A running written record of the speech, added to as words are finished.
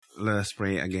Let us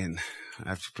pray again. I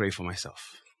have to pray for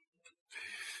myself.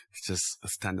 It's just a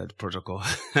standard protocol.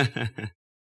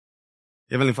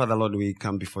 Heavenly Father, Lord, we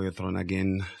come before your throne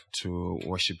again to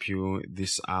worship you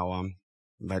this hour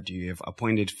that you have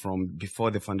appointed from before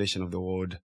the foundation of the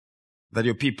world, that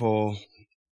your people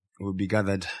will be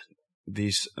gathered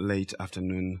this late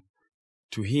afternoon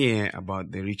to hear about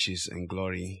the riches and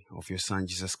glory of your Son,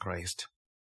 Jesus Christ,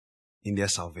 in their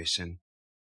salvation.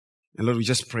 And Lord, we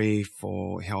just pray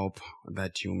for help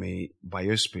that you may, by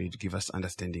your Spirit, give us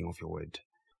understanding of your word.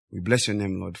 We bless your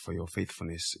name, Lord, for your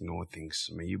faithfulness in all things.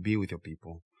 May you be with your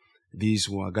people, these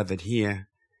who are gathered here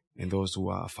and those who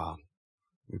are afar.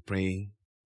 We pray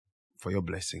for your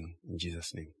blessing in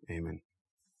Jesus' name. Amen.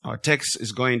 Our text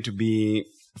is going to be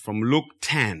from Luke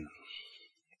 10.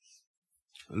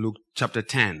 Luke chapter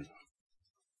 10.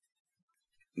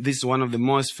 This is one of the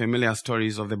most familiar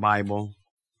stories of the Bible.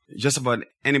 Just about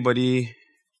anybody,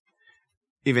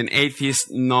 even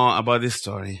atheists, know about this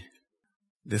story.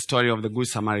 The story of the Good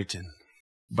Samaritan.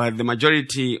 But the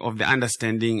majority of the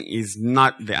understanding is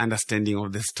not the understanding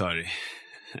of the story.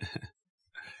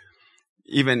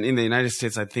 Even in the United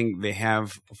States, I think they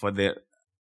have, for the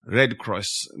Red Cross,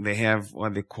 they have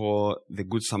what they call the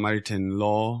Good Samaritan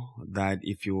law, that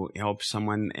if you help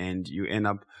someone and you end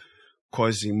up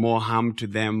causing more harm to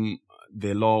them,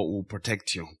 the law will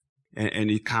protect you.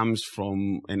 And it comes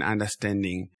from an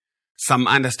understanding, some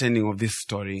understanding of this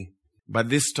story. But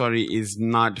this story is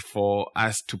not for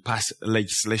us to pass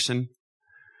legislation.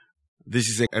 This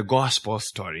is a gospel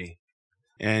story.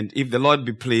 And if the Lord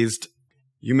be pleased,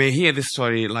 you may hear this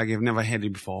story like you've never heard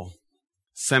it before.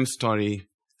 Same story,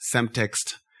 same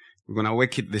text. We're going to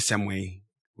work it the same way.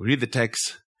 We read the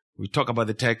text, we talk about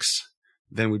the text,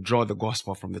 then we draw the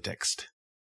gospel from the text.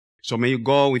 So may you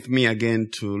go with me again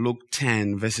to Luke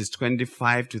 10, verses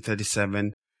 25 to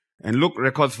 37. And Luke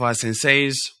records for us and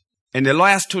says, "And the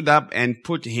lawyer stood up and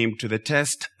put him to the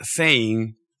test,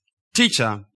 saying,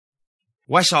 'Teacher,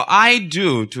 what shall I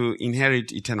do to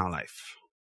inherit eternal life?'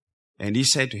 And he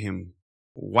said to him,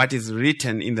 'What is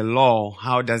written in the law?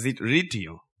 How does it read to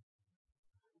you?'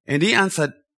 And he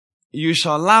answered, 'You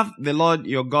shall love the Lord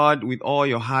your God with all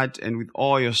your heart and with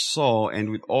all your soul and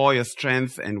with all your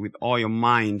strength and with all your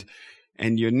mind,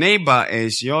 and your neighbor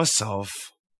as yourself.'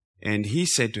 And he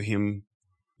said to him,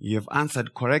 'You have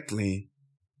answered correctly.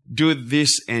 Do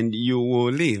this and you will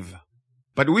live.'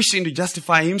 But wishing to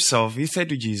justify himself, he said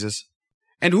to Jesus,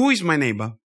 'And who is my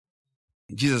neighbor?'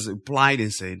 Jesus replied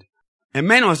and said, 'A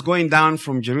man was going down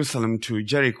from Jerusalem to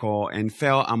Jericho and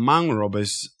fell among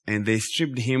robbers, and they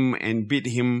stripped him and beat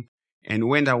him and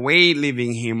went away,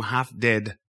 leaving him half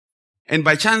dead. And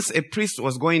by chance a priest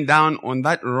was going down on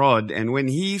that road, and when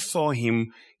he saw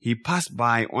him, he passed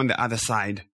by on the other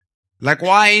side.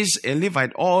 Likewise, a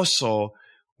Levite also,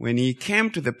 when he came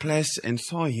to the place and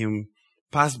saw him,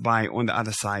 passed by on the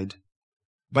other side.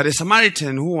 But a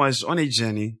Samaritan who was on a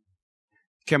journey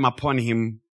came upon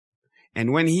him,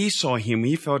 and when he saw him,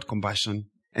 he felt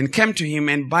compassion, and came to him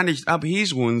and bandaged up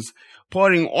his wounds,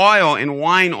 pouring oil and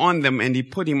wine on them, and he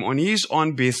put him on his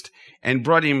own beast and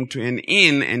brought him to an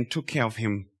inn and took care of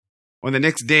him. On the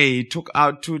next day, he took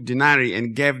out 2 denarii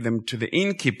and gave them to the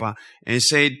innkeeper and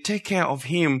said, 'Take care of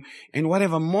him, and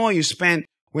whatever more you spend,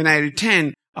 when I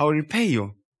return, I will repay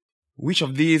you.' Which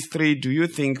of these 3 do you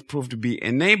think proved to be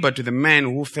a neighbor to the man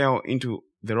who fell into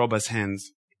the robber's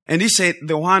hands?" And he said,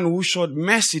 "The one who showed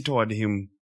mercy toward him."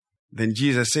 Then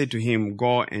Jesus said to him,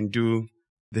 "Go and do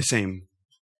the same."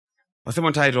 Our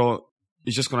sermon title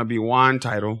is just going to be one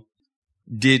title.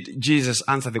 Did Jesus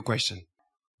answer the question?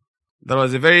 That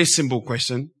was a very simple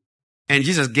question, and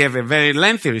Jesus gave a very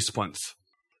lengthy response.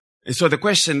 And so the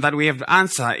question that we have to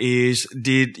answer is,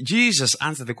 did Jesus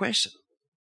answer the question?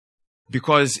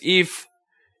 Because if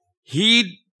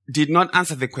he did not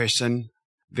answer the question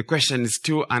is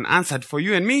still unanswered for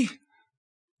you and me.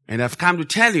 And I've come to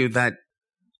tell you that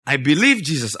I believe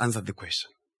Jesus answered the question.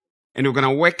 And we're going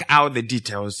to work out the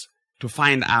details to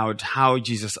find out how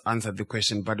Jesus answered the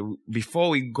question. But before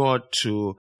we go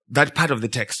to that part of the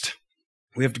text,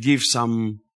 we have to give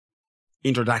some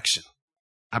introduction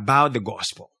about the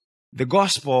gospel. The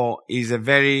gospel is a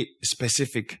very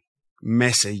specific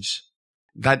message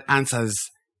that answers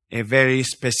a very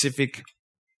specific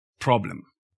problem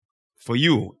for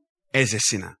you as a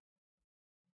sinner.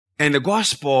 And the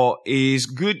gospel is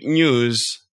good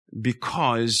news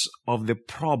because of the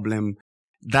problem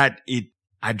that it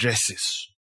addresses.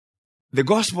 The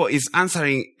gospel is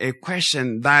answering a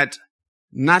question that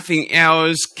nothing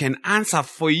else can answer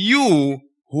for you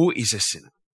who is a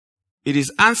sinner. It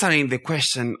is answering the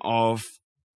question of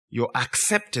your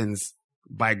acceptance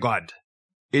by God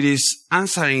It is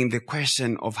answering the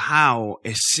question of how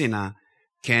a sinner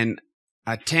can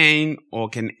attain or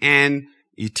can earn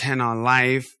eternal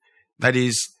life. That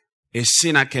is, a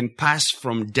sinner can pass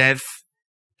from death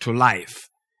to life.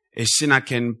 A sinner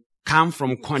can come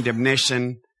from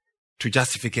condemnation to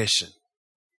justification.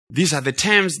 These are the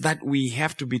terms that we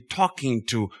have to be talking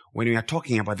to when we are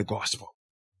talking about the gospel.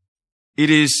 It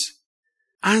is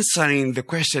answering the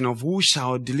question of who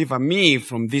shall deliver me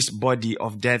from this body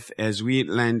of death, as we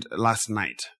learned last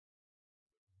night.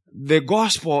 The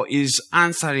gospel is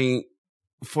answering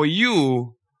for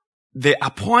you the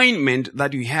appointment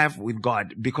that you have with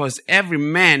God, because every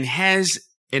man has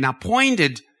an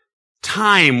appointed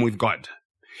time with God.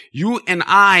 You and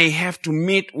I have to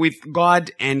meet with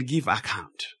God and give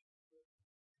account.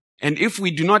 And if we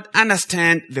do not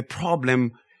understand the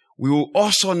problem, we will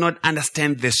also not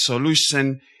understand the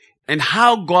solution and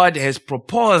how God has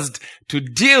proposed to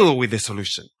deal with the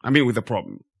solution. with the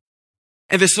problem.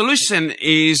 And the solution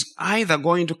is either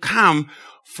going to come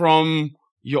from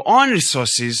your own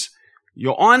resources,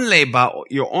 your own labor,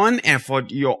 your own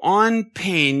effort, your own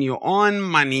pain, your own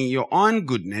money, your own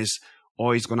goodness,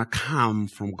 or it's going to come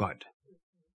from God.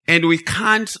 And we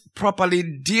can't properly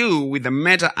deal with the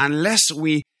matter unless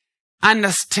we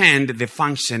understand the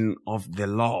function of the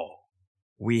law.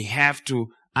 We have to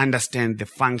understand the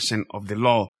function of the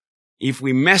law. If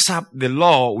we mess up the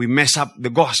law, we mess up the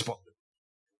gospel.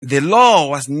 The law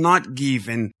was not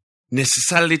given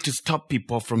necessarily to stop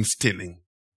people from stealing.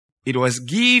 It was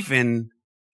given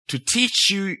to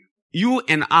teach you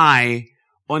and I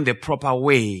on the proper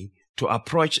way to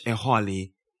approach a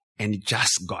holy and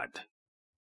just God.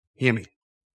 Hear me.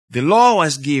 The law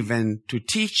was given to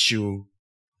teach you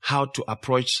how to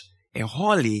approach a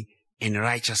holy and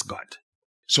righteous God.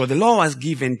 So the law was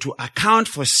given to account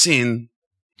for sin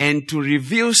and to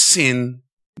reveal sin,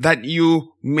 that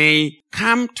you may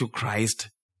come to Christ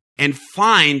and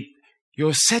find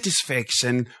your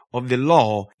satisfaction of the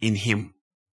law in Him.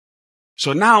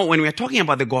 So now when we are talking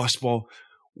about the gospel,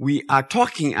 we are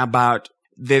talking about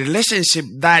the relationship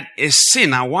that a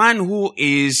sinner, one who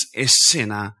is a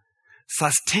sinner,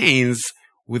 sustains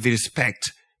with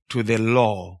respect to the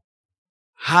law.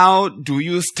 How do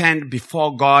you stand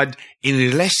before God in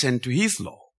relation to His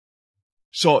law?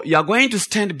 So you are going to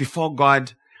stand before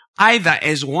God either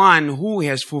as one who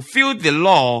has fulfilled the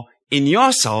law in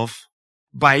yourself,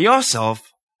 by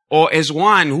yourself, or as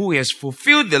one who has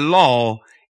fulfilled the law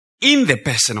in the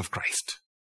person of Christ.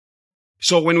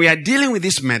 So when we are dealing with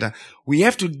this matter, we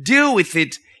have to deal with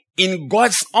it in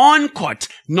God's own court,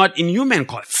 not in human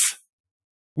courts.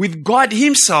 With God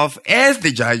Himself as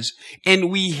the judge,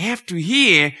 and we have to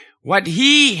hear what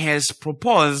He has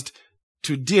proposed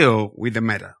to deal with the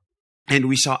matter. And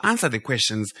we shall answer the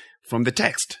questions from the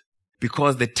text,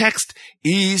 because the text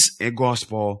is a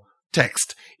gospel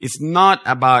text. It's not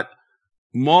about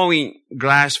mowing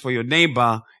grass for your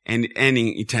neighbor and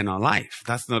earning eternal life.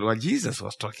 That's not what Jesus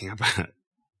was talking about.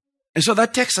 And so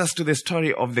that takes us to the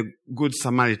story of the Good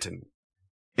Samaritan.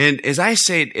 And as I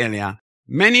said earlier,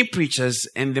 many preachers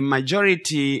and the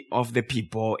majority of the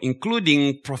people,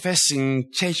 including professing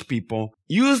church people,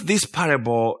 use this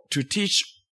parable to teach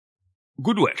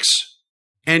good works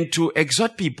and to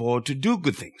exhort people to do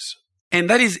good things. And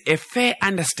that is a fair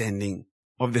understanding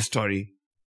of the story.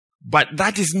 But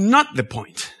that is not the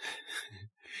point.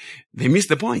 They miss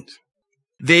the point.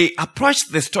 They approach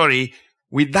the story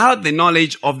without the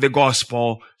knowledge of the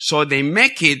gospel, so they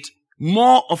make it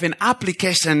more of an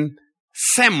application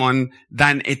sermon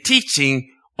than a teaching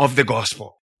of the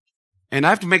gospel. And I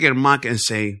have to make a remark and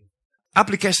say,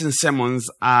 application sermons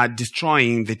are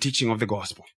destroying the teaching of the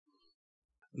gospel.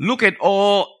 Look at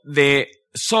all the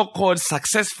so-called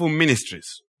successful ministries.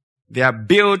 They are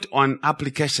built on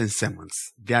application sermons.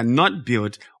 They are not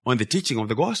built on the teaching of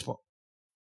the gospel.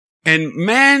 And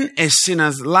men as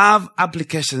sinners love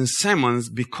application sermons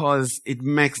because it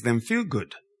makes them feel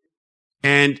good.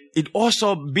 And it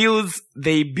also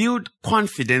they build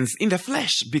confidence in the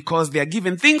flesh because they are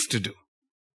given things to do.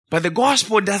 But the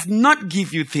gospel does not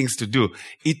give you things to do.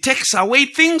 It takes away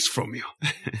things from you.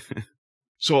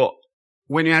 So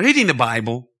when we are reading the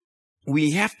Bible,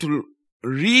 we have to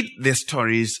read the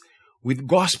stories with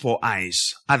gospel eyes.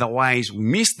 Otherwise, we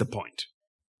miss the point.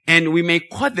 And we may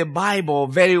quote the Bible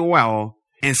very well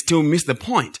and still miss the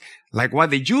point, like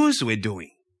what the Jews were doing.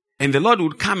 And the Lord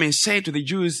would come and say to the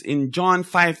Jews in John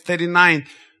 5:39,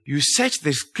 you search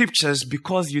the scriptures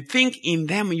because you think in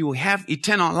them you have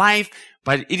eternal life,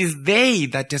 but it is they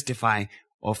that testify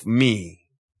of me.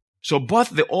 So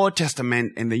both the Old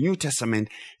Testament and the New Testament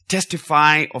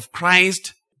testify of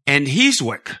Christ and His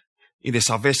work in the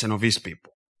salvation of His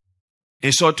people.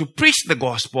 And so to preach the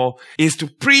gospel is to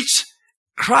preach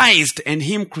Christ and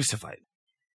Him crucified.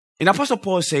 And Apostle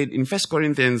Paul said in 1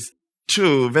 Corinthians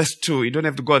 2, verse 2, you don't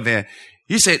have to go there.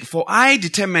 He said, "For I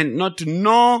determined not to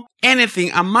know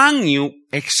anything among you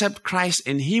except Christ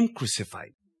and Him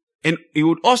crucified." And he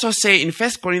would also say in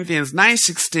 1 Corinthians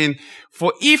 9:16,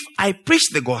 "For if I preach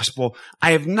the gospel,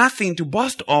 I have nothing to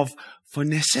boast of, for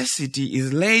necessity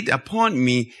is laid upon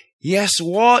me. Yes,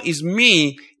 woe is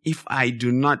me if I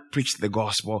do not preach the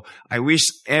gospel." I wish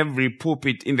every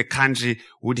pulpit in the country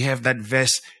would have that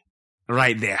verse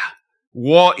right there.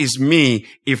 Woe is me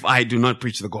if I do not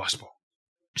preach the gospel.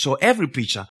 So every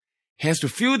preacher has to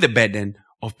feel the burden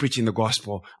of preaching the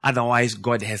gospel. Otherwise,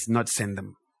 God has not sent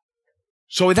them.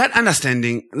 So with that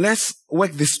understanding, let's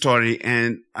work this story.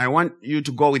 And I want you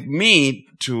to go with me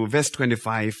to verse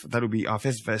 25. That will be our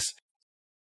first verse.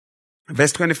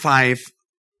 Verse 25,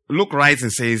 Luke writes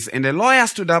and says, "And the lawyer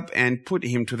stood up and put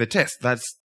him to the test."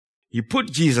 He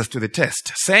put Jesus to the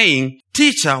test, saying,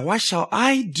 "Teacher, what shall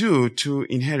I do to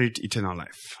inherit eternal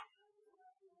life?"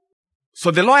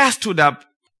 So the lawyer stood up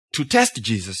to test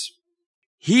Jesus.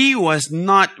 He was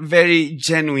not very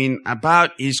genuine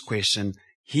about his question.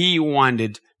 He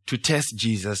wanted to test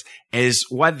Jesus as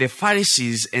what the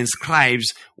Pharisees and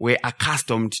scribes were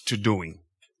accustomed to doing.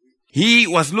 He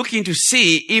was looking to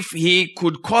see if he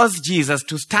could cause Jesus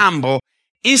to stumble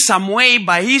in some way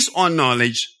by his own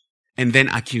knowledge and then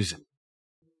accuse him.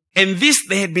 And this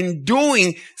they had been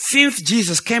doing since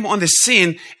Jesus came on the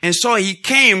scene. And so he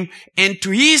came, and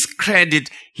to his credit,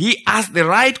 he asked the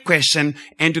right question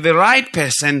and to the right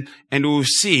person, and we'll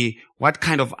see what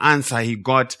kind of answer he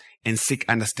got and seek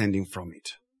understanding from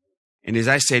it. And as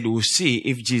I said, we'll see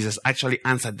if Jesus actually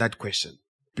answered that question.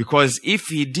 Because if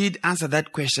he did answer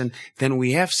that question, then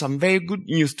we have some very good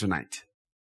news tonight.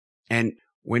 And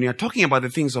when you're talking about the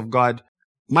things of God,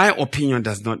 my opinion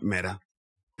does not matter.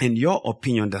 And your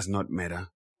opinion does not matter.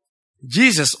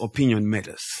 Jesus' opinion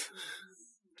matters.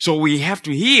 So we have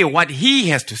to hear what he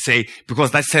has to say,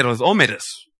 because that settles all matters.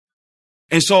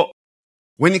 And so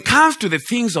when it comes to the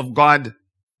things of God,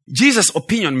 Jesus'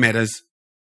 opinion matters.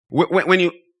 When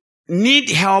you need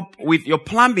help with your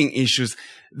plumbing issues,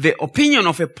 the opinion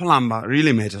of a plumber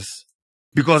really matters,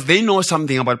 because they know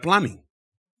something about plumbing.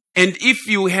 And if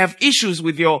you have issues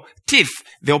with your teeth,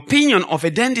 the opinion of a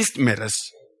dentist matters.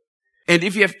 And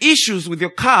if you have issues with your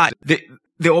car,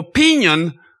 the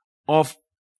opinion of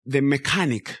the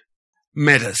mechanic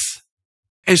matters.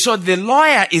 And so the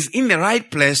lawyer is in the right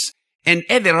place and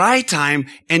at the right time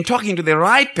and talking to the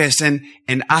right person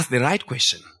and ask the right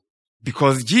question.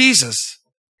 Because Jesus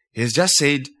has just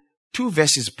said 2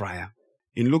 verses prior.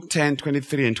 In Luke 10,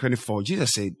 23 and 24,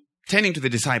 Jesus said, turning to the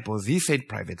disciples, he said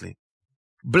privately,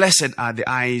 "Blessed are the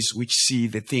eyes which see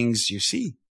the things you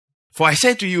see. For I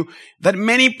say to you that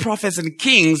many prophets and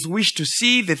kings wished to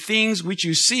see the things which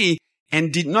you see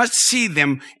and did not see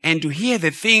them, and to hear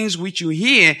the things which you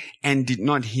hear and did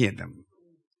not hear them."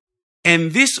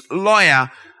 And this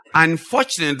lawyer,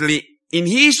 unfortunately, in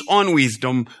his own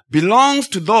wisdom, belongs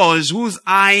to those whose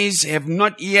eyes have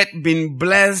not yet been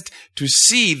blessed to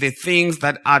see the things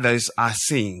that others are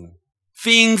seeing.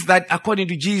 Things that, according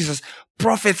to Jesus,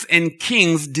 prophets and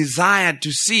kings desired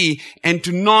to see and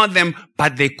to know them,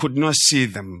 but they could not see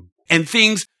them. And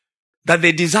things that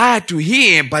they desired to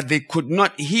hear, but they could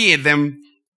not hear them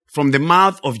from the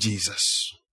mouth of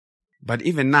Jesus. But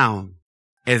even now,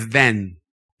 as then,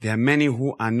 there are many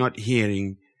who are not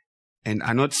hearing and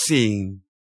are not seeing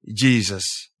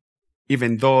Jesus,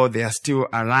 even though they are still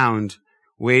around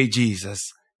where Jesus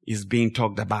is being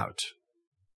talked about.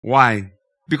 Why?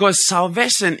 Because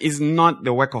salvation is not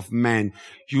the work of man.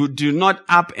 You do not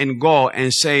up and go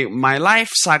and say, "My life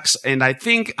sucks and I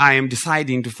think I am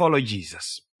deciding to follow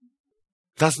Jesus."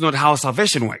 That's not how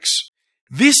salvation works.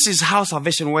 This is how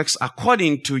salvation works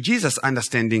according to Jesus'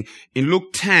 understanding in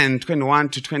Luke 10, 21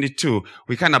 to 22.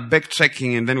 We're kind of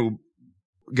backtracking and then we'll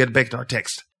get back to our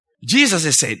text. Jesus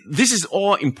has said, this is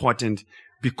all important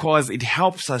because it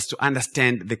helps us to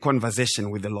understand the conversation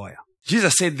with the lawyer.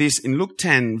 Jesus said this in Luke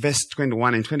 10, verse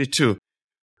 21 and 22.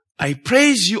 "I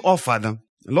praise you, O Father,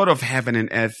 Lord of heaven and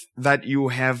earth, that you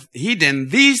have hidden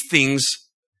these things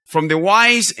from the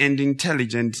wise and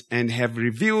intelligent and have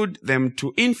revealed them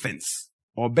to infants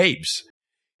or babes.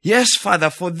 Yes,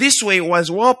 Father, for this way was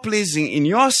well-pleasing in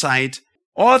your sight.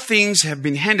 All things have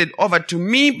been handed over to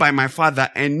me by my Father,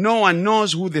 and no one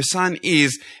knows who the Son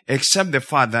is except the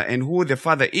Father, and who the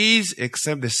Father is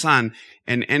except the Son,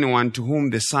 and anyone to whom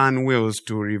the Son wills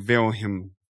to reveal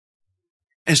him."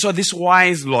 And so this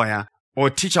wise lawyer or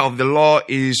teacher of the law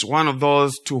is one of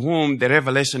those to whom the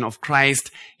revelation of Christ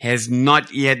has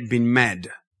not yet been made.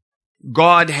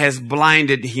 God has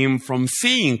blinded him from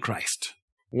seeing Christ.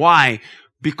 Why?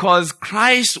 Because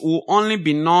Christ will only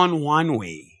be known one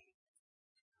way,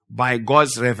 by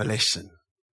God's revelation.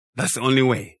 That's the only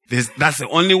way. That's the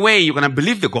only way you're going to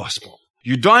believe the gospel.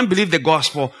 You don't believe the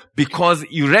gospel because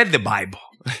you read the Bible.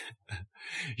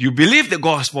 You believe the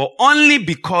gospel only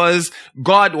because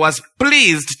God was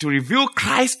pleased to reveal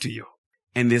Christ to you.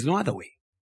 And there's no other way.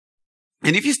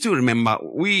 And if you still remember,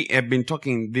 we have been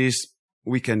talking this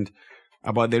weekend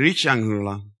about the rich young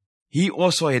ruler. He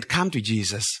also had come to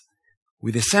Jesus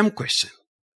with the same question.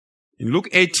 In Luke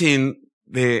 18,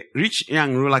 the rich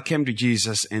young ruler came to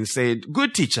Jesus and said,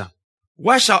 "Good teacher,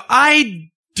 what shall I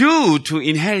do to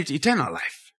inherit eternal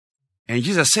life?" And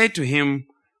Jesus said to him,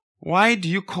 "Why do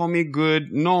you call me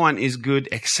good? No one is good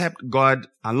except God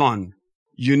alone.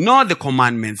 You know the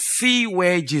commandments." See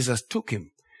where Jesus took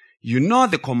him. You know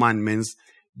the commandments.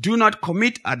 Do not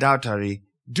commit adultery.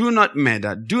 Do not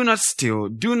murder. Do not steal.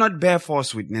 Do not bear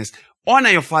false witness.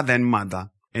 Honor your father and mother.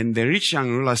 And the rich young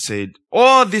ruler said,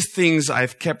 "All these things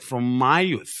I've kept from my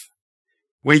youth."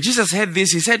 When Jesus heard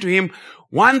this, he said to him,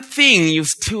 "One thing you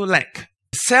still lack.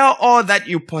 Sell all that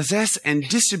you possess and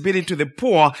distribute it to the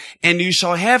poor, and you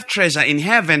shall have treasure in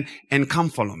heaven, and come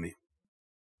follow me."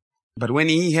 But when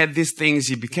he heard these things,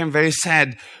 he became very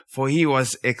sad, for he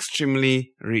was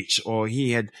extremely rich, or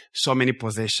he had so many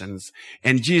possessions.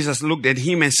 And Jesus looked at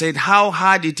him and said, "How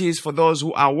hard it is for those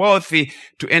who are wealthy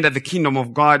to enter the kingdom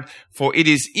of God. For it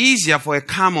is easier for a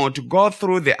camel to go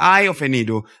through the eye of a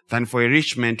needle than for a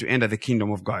rich man to enter the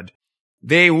kingdom of God."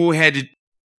 They who had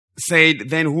said,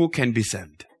 "Then who can be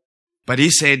saved?" But he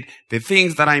said, "The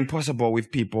things that are impossible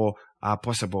with people are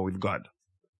possible with God."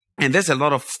 And there's a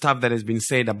lot of stuff that has been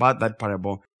said about that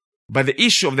parable. But the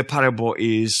issue of the parable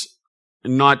is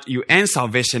not you earn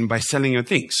salvation by selling your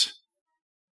things.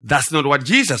 That's not what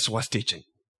Jesus was teaching.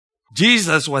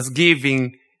 Jesus was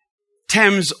giving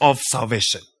terms of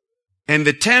salvation. And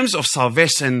the terms of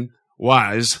salvation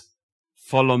was,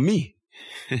 follow me.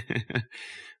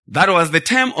 That was the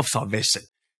term of salvation.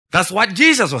 That's what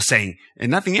Jesus was saying and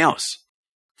nothing else.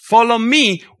 Follow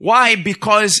me. Why?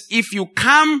 Because if you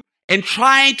come and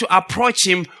try to approach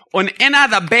him on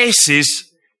another basis,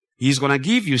 he's going to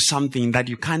give you something that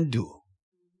you can't do.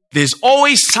 There's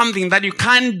always something that you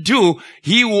can't do.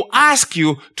 He will ask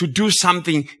you to do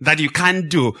something that you can't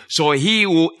do. So he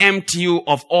will empty you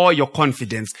of all your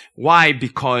confidence. Why?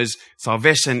 Because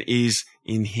salvation is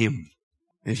in him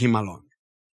and him alone.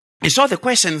 And so the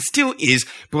question still is,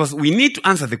 because we need to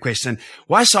answer the question,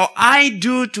 what shall I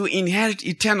do to inherit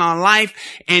eternal life?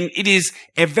 And it is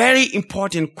a very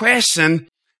important question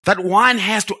that one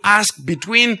has to ask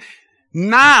between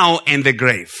now and the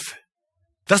grave.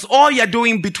 That's all you're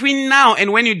doing between now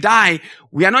and when you die.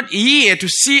 We are not here to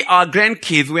see our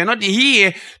grandkids. We are not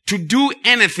here to do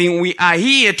anything. We are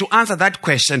here to answer that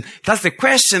question. That's the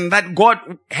question that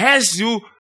God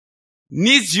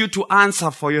needs you to answer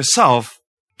for yourself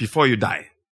before you die.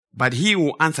 But he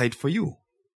will answer it for you.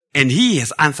 And he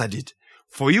has answered it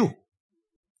for you.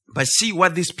 But see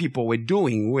what these people were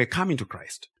doing who were coming to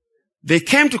Christ. They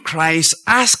came to Christ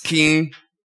asking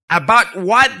about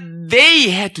what they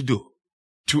had to do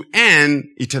to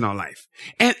earn eternal life.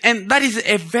 And that is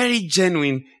a very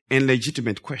genuine and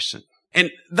legitimate question.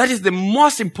 And that is the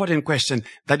most important question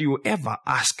that you will ever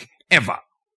ask, ever.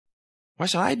 What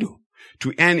shall I do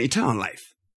to earn eternal life?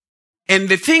 And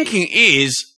the thinking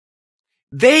is,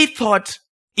 they thought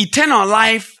eternal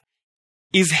life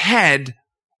is had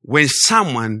when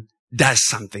someone does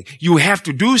something. You have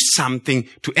to do something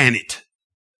to earn it.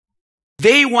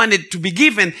 They wanted to be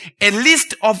given a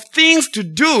list of things to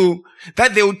do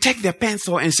that they would take their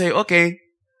pencil and say, "Okay,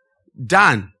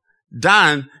 done,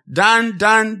 I'm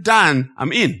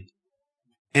in."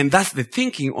 And that's the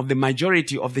thinking of the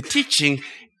majority of the teaching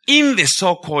in the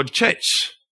so-called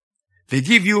church. They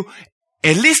give you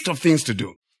a list of things to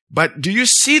do. But do you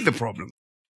see the problem?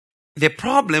 The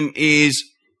problem is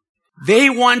they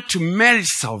want to merit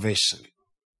salvation.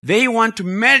 They want to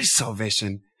merit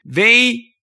salvation. They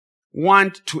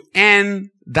want to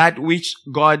earn that which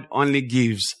God only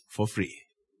gives for free.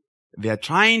 They are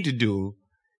trying to do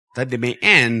that they may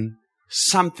earn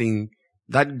something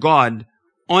that God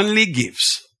only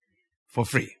gives for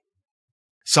free.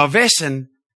 Salvation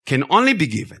can only be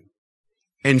given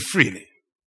and freely.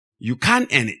 You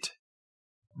can't earn it.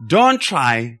 Don't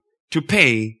try to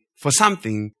pay for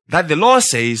something that the law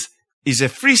says is a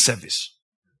free service.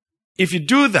 If you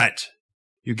do that,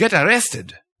 you get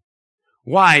arrested.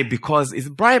 Why? Because it's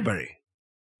bribery.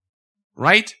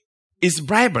 Right? It's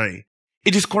bribery.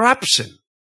 It is corruption.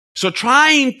 So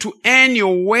trying to earn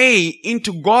your way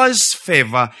into God's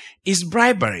favor is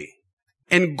bribery.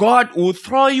 and God will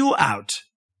throw you out,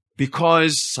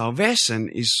 because salvation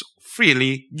is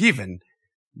freely given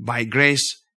by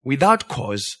grace without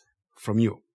cause from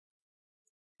you.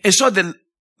 And so the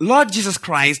Lord Jesus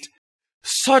Christ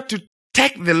sought to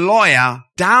take the lawyer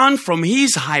down from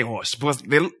his high horse, because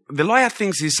the lawyer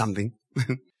thinks he's something,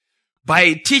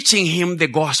 by teaching him the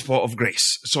gospel of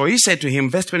grace. So he said to him,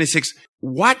 verse 26,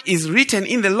 what is written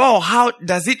in the law? How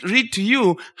does it read to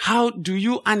you? How do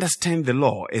you understand the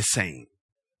law as saying?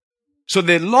 So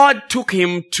the Lord took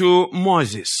him to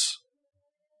Moses,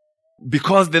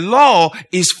 because the law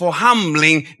is for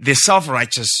humbling the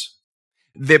self-righteous,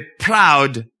 the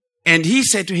proud. And he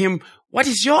said to him, what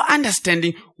is your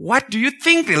understanding? What do you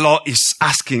think the law is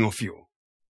asking of you?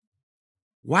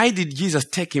 Why did Jesus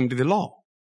take him to the law?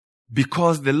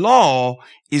 Because the law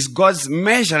is God's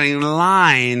measuring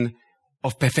line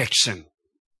of perfection.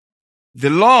 The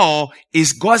law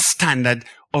is God's standard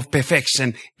of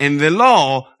perfection, and the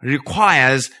law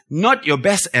requires not your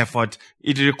best effort.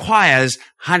 It requires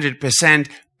 100%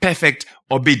 perfect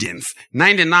obedience.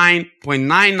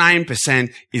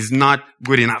 99.99% is not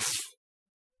good enough.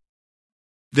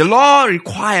 The law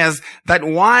requires that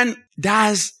one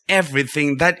does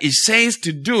everything that it says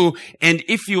to do, and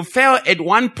if you fail at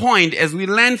one point, as we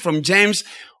learned from James,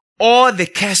 all the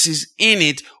curses in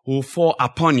it will fall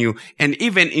upon you. And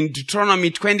even in Deuteronomy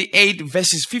 28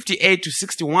 verses 58 to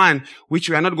 61, which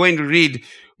we are not going to read,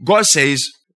 God says,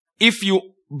 if you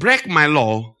break my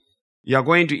law, you are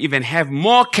going to even have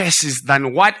more curses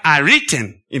than what are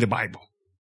written in the Bible.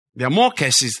 There are more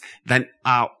curses than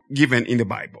are given in the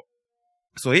Bible.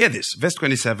 So hear this, verse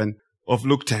 27 of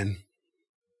Luke 10.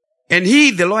 And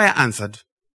he, the lawyer, answered.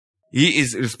 He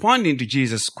is responding to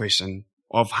Jesus' question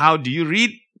of how do you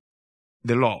read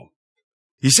the law.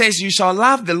 He says, you shall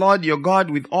love the Lord your God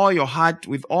with all your heart,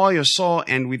 with all your soul,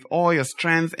 and with all your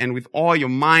strength, and with all your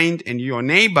mind, and your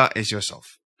neighbor as yourself.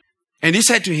 And he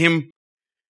said to him,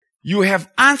 you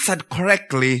have answered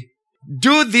correctly.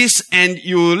 Do this and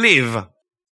you will live.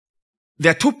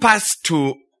 There are two parts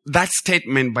to that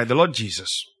statement by the Lord Jesus.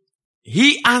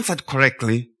 He answered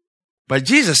correctly, but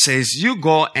Jesus says, you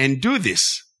go and do this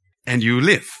and you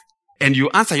live. And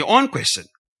you answer your own question.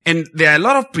 And there are a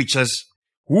lot of preachers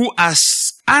who are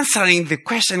answering the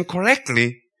question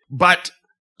correctly, but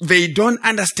they don't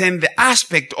understand the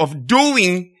aspect of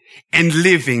doing and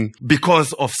living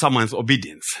because of someone's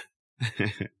obedience.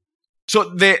 So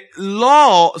the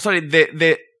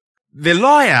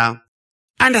lawyer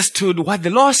understood what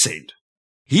the law said.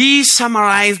 He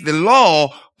summarized the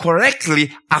law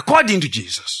correctly according to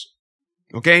Jesus.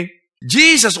 Okay?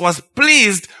 Jesus was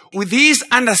pleased with his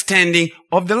understanding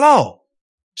of the law.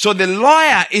 So the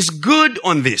lawyer is good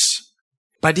on this,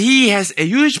 but he has a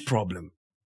huge problem.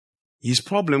 His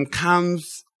problem comes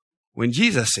when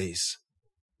Jesus says,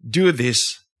 do this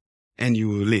and you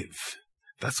will live.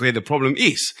 That's where the problem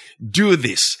is. Do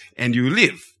this and you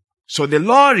live. So the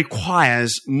law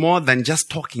requires more than just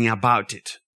talking about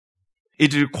it.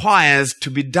 It requires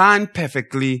to be done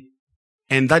perfectly,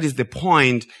 and that is the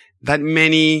point that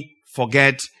many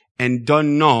forget and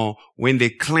don't know when they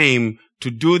claim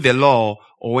to do the law,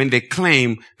 or when they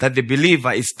claim that the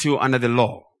believer is still under the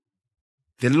law.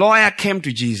 The lawyer came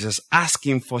to Jesus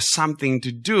asking for something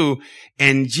to do,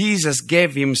 and Jesus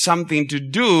gave him something to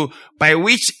do by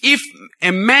which if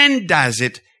a man does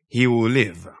it, he will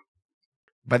live.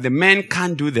 But the man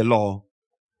can't do the law,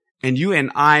 and you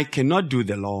and I cannot do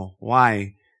the law.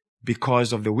 Why?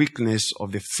 Because of the weakness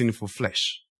of the sinful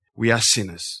flesh. We are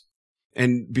sinners.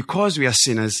 And because we are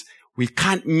sinners, we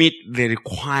can't meet the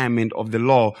requirement of the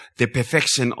law, the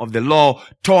perfection of the law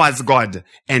towards God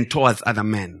and towards other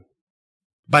men.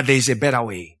 But there is a better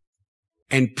way.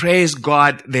 And praise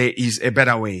God, there is a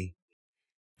better way.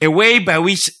 A way by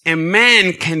which a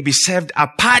man can be saved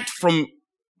apart from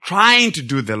trying to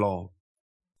do the law.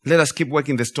 Let us keep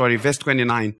working the story. Verse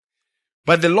 29.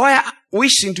 But the lawyer,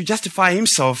 wishing to justify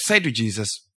himself, said to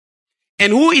Jesus,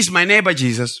 and who is my neighbor,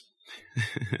 Jesus?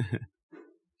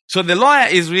 So the lawyer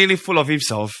is really full of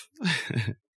himself.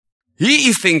 He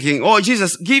is thinking, oh,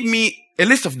 Jesus, give me a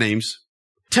list of names.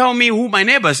 Tell me who my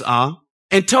neighbors are,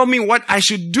 and tell me what I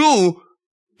should do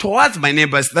towards my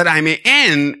neighbors that I may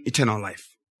earn eternal life.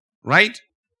 Right?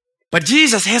 But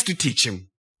Jesus has to teach him.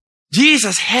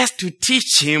 Jesus has to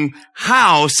teach him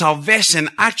how salvation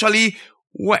actually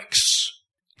works.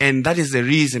 And that is the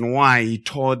reason why he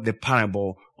told the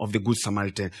parable of the Good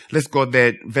Samaritan. Let's go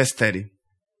there, verse 30.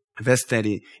 Verse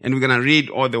 30. And we're going to read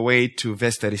all the way to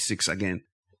verse 36 again.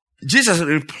 Jesus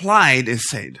replied and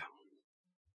said,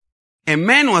 a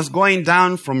man was going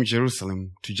down from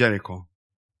Jerusalem to Jericho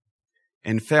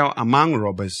and fell among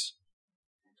robbers,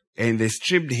 and they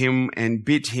stripped him and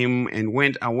beat him and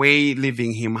went away,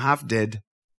 leaving him half dead.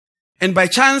 And by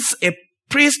chance, a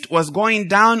priest was going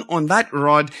down on that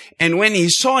road, and when he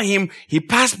saw him, he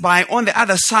passed by on the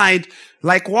other side.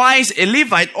 Likewise, a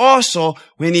Levite also,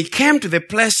 when he came to the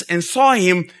place and saw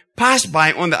him, passed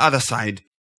by on the other side.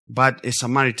 But a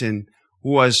Samaritan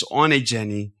who was on a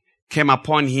journey came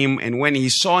upon him, and when he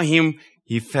saw him,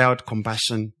 he felt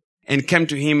compassion and came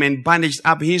to him and bandaged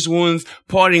up his wounds,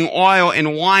 pouring oil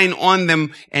and wine on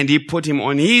them, and he put him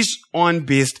on his own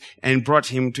beast and brought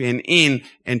him to an inn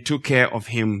and took care of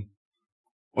him.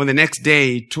 On the next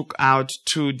day, he took out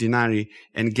 2 denarii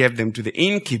and gave them to the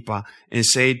innkeeper and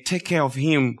said, "Take care of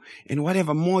him, and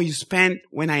whatever more you spend,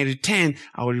 when I return,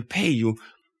 I will repay you."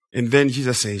 And then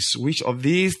Jesus says, "Which of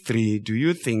these 3 do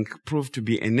you think proved to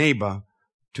be a neighbor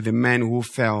to the man who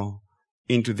fell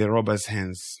into the robber's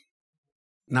hands?"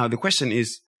 Now, the question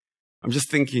is, I'm just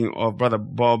thinking of Brother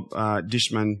Bob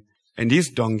Dishman and his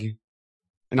donkey.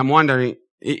 And I'm wondering,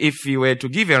 if he were to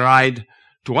give a ride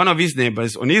to one of his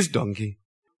neighbors on his donkey,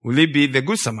 will he be the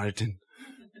Good Samaritan?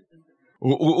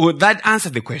 Would that answer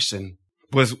the question?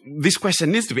 Because this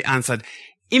question needs to be answered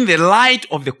in the light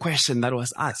of the question that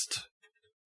was asked.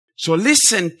 So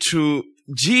listen to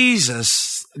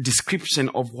Jesus' description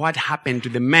of what happened to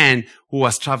the man who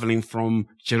was traveling from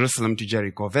Jerusalem to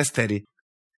Jericho. Verse 30.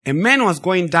 A man was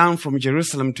going down from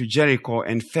Jerusalem to Jericho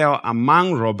and fell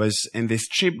among robbers, and they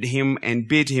stripped him and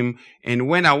beat him and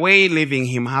went away, leaving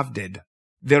him half dead.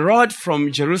 The road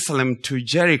from Jerusalem to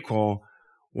Jericho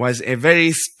was a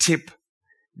very steep,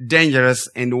 dangerous,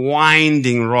 and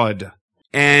winding road.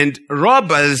 And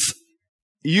robbers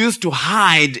used to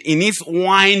hide in its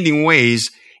winding ways,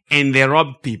 and they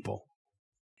robbed people.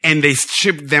 And they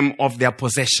stripped them of their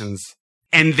possessions.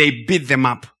 And they beat them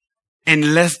up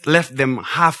and left them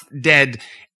half dead.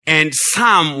 And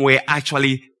some were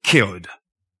actually killed.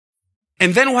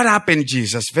 And then what happened,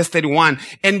 Jesus? Verse 31.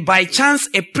 And by chance,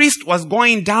 a priest was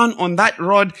going down on that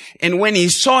road, and when he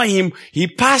saw him, he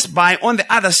passed by on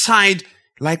the other side.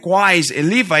 Likewise, a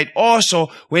Levite also,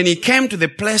 when he came to the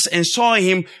place and saw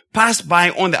him, passed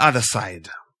by on the other side.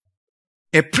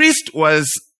 A priest was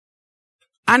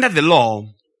under the law.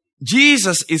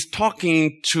 Jesus is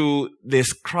talking to the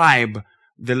scribe,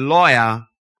 the lawyer,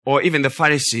 or even the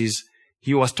Pharisees.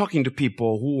 He was talking to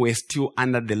people who were still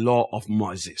under the law of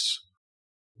Moses,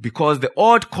 because the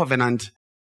old covenant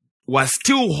was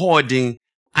still holding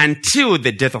until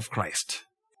the death of Christ.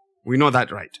 We know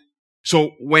that, right?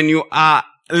 So when you are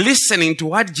listening to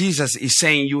what Jesus is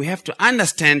saying, you have to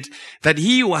understand that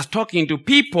he was talking to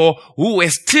people who were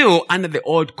still under the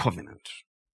old covenant.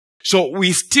 So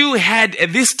we still had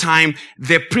at this time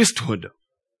the priesthood.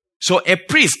 So a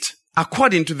priest,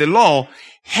 according to the law,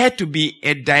 had to be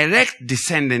a direct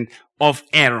descendant of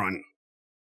Aaron.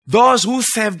 Those who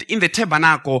served in the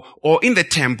tabernacle or in the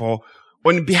temple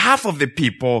on behalf of the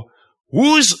people,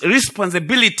 whose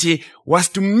responsibility was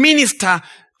to minister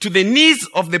to the needs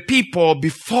of the people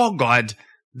before God,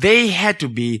 they had to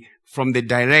be from the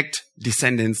direct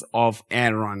descendants of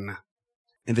Aaron.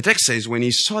 And the text says, when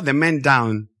he saw the man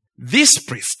down, this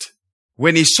priest,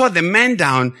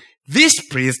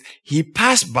 he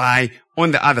passed by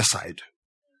on the other side.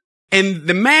 And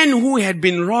the man who had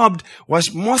been robbed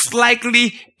was most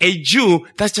likely a Jew.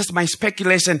 That's just my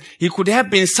speculation. He could have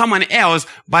been someone else,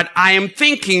 but I am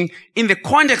thinking in the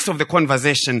context of the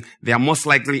conversation, they are most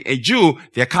likely a Jew.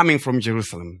 They are coming from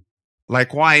Jerusalem.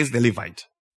 Likewise, the Levite.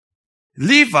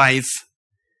 Levites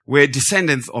were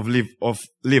descendants of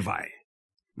Levi.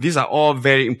 These are all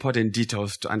very important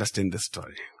details to understand the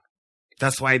story.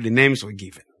 That's why the names were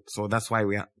given. So that's why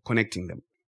we are connecting them.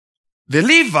 The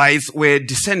Levites were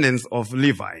descendants of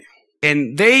Levi,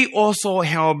 and they also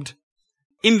helped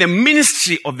in the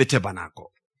ministry of the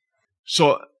tabernacle.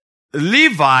 So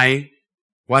Levi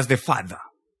was the father.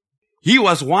 He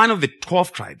was one of the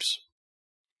 12 tribes.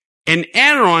 And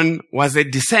Aaron was a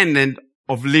descendant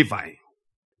of Levi.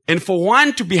 And for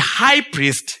one to be high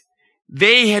priest,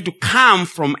 they had to come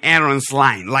from Aaron's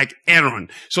line, like Aaron.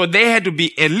 So they had to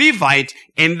be a Levite,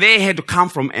 and they had to come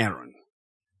from Aaron.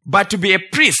 But to be a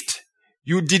priest,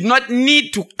 you did not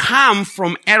need to come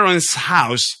from Aaron's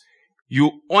house.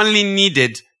 You only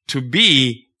needed to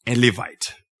be a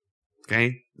Levite.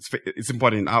 Okay? It's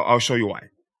important. I'll show you why.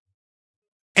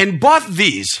 And both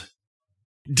these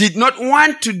did not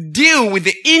want to deal with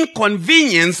the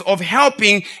inconvenience of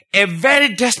helping a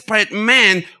very desperate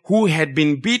man who had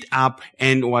been beat up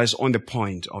and was on the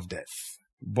point of death.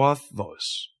 Both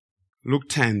those. Luke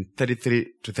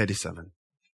 10:33-37.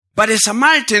 But a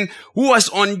Samaritan who was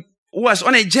on who was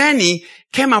on a journey,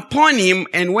 came upon him,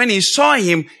 and when he saw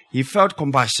him, he felt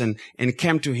compassion and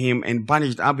came to him and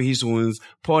bandaged up his wounds,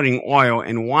 pouring oil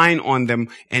and wine on them,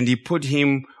 and he put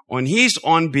him on his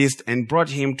own beast and brought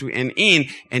him to an inn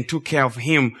and took care of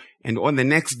him. And on the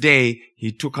next day,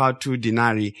 he took out 2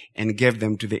 denarii and gave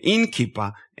them to the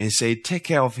innkeeper and said, take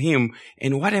care of him,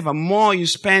 and whatever more you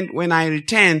spend when I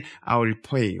return, I will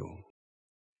repay you.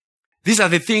 These are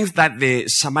the things that the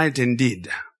Samaritan did.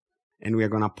 And we are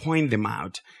going to point them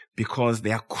out because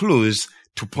they are clues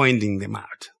to pointing them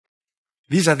out.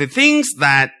 These are the things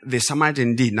that the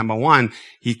Samaritan did. Number 1,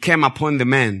 he came upon the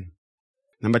man.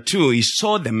 Number 2, he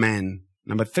saw the man.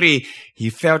 Number 3, he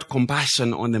felt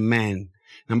compassion on the man.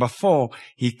 Number 4,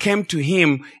 he came to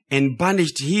him and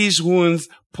bandaged his wounds,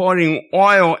 pouring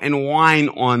oil and wine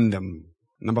on them.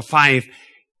 Number 5,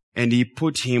 and he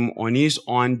put him on his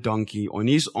own donkey, on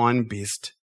his own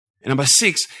beast. And number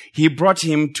 6, he brought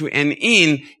him to an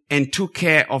inn and took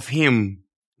care of him.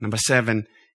 Number 7,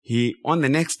 he, on the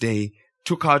next day,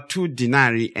 took out 2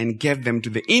 denarii and gave them to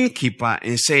the innkeeper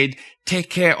and said, take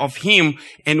care of him,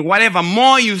 and whatever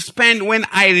more you spend when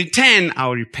I return,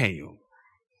 I'll repay you.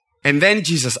 And then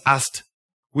Jesus asked,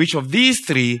 which of these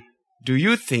 3 do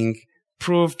you think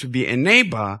proved to be a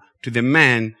neighbor to the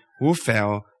man who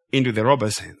fell into the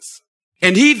robber's hands?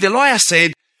 And he, the lawyer,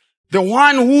 said, the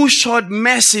one who showed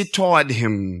mercy toward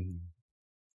him.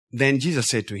 Then Jesus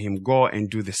said to him, go and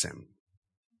do the same.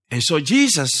 And so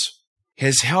Jesus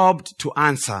has helped to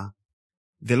answer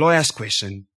the lawyer's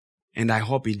question, and I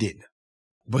hope he did.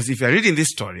 Because if you're reading this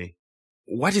story,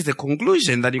 what is the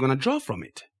conclusion that you're going to draw from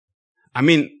it? I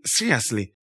mean,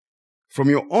 seriously, from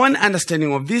your own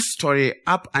understanding of this story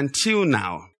up until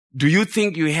now, do you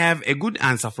think you have a good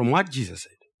answer from what Jesus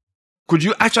said? Could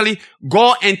you actually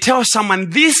go and tell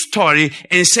someone this story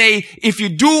and say, if you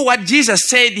do what Jesus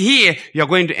said here, you're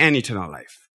going to earn eternal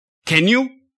life? Can you?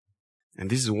 And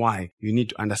this is why you need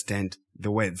to understand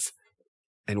the words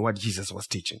and what Jesus was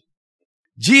teaching.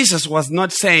 Jesus was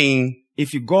not saying,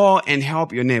 if you go and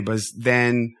help your neighbors,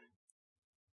 then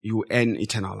you earn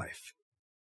eternal life.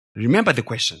 Remember the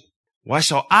question. What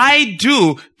shall I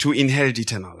do to inherit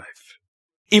eternal life?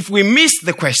 If we miss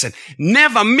the question,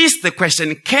 never miss the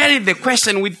question, carry the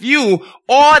question with you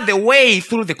all the way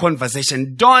through the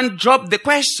conversation. Don't drop the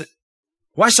question.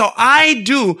 What shall I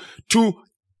do to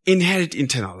inherit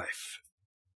eternal life?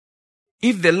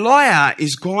 If the lawyer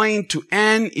is going to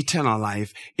earn eternal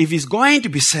life, if he's going to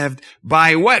be saved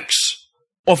by works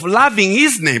of loving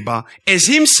his neighbor as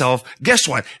himself, guess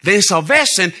what? Then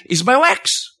salvation is by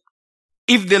works.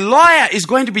 If the lawyer is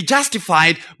going to be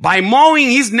justified by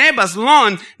mowing his neighbor's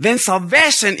lawn, then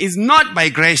salvation is not by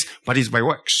grace, but is by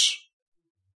works.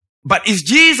 But is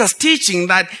Jesus teaching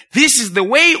that this is the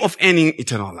way of earning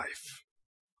eternal life?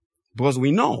 Because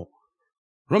we know,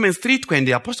 Romans 3:20,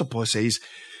 the Apostle Paul says,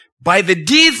 by the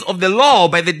deeds of the law,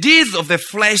 by the deeds of the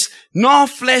flesh, no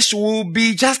flesh will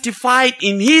be justified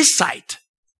in his sight.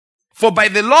 For by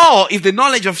the law is the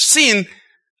knowledge of sin.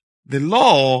 The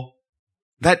law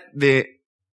that the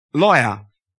lawyer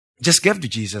just gave to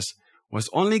Jesus was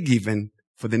only given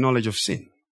for the knowledge of sin.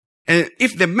 And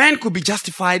if the man could be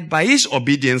justified by his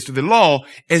obedience to the law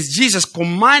as Jesus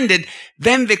commanded,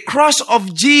 then the cross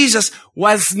of Jesus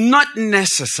was not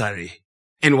necessary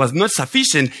and was not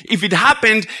sufficient. If it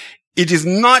happened, it is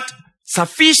not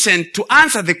sufficient to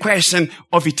answer the question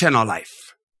of eternal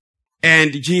life.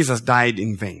 And Jesus died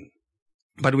in vain.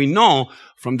 But we know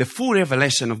from the full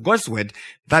revelation of God's word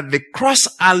that the cross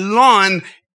alone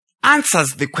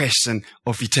answers the question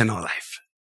of eternal life.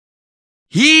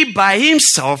 He by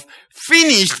himself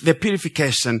finished the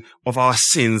purification of our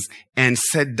sins and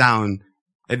sat down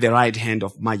at the right hand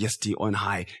of majesty on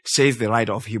high, says the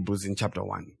writer of Hebrews in chapter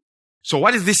 1. So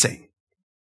what is this saying?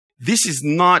 This is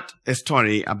not a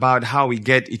story about how we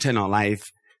get eternal life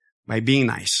by being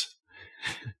nice.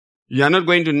 You are not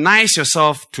going to nice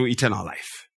yourself to eternal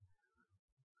life.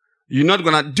 You're not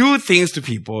going to do things to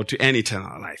people to earn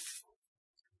eternal life.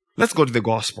 Let's go to the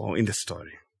gospel in the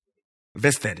story.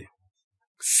 Verse 30.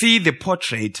 See the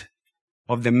portrait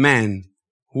of the man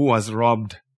who was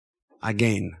robbed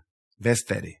again. Verse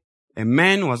 30. A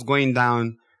man was going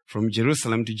down from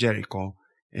Jerusalem to Jericho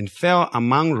and fell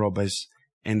among robbers,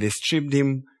 and they stripped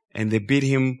him and they beat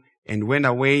him and went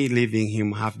away, leaving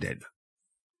him half dead.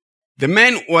 The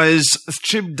man was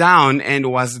stripped down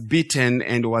and was beaten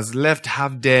and was left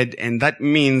half dead, and that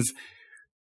means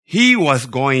he was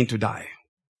going to die.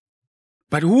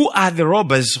 But who are the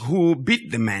robbers who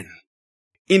beat the man?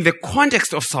 In the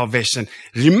context of salvation,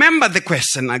 remember the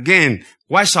question again,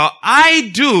 what shall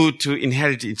I do to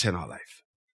inherit eternal life?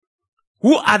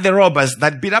 Who are the robbers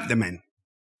that beat up the man?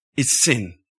 It's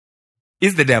sin.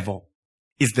 is the devil,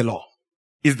 is the law,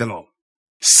 is the law.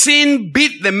 Sin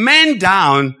beat the man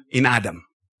down in Adam.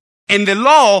 And the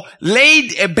law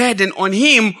laid a burden on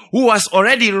him who was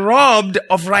already robbed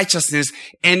of righteousness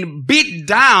and beat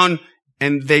down,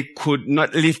 and they could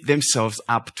not lift themselves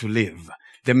up to live.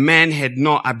 The man had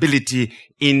no ability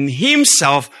in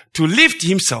himself to lift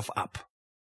himself up.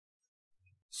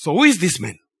 So who is this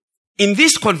man? In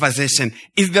this conversation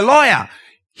is the lawyer.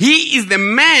 He is the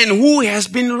man who has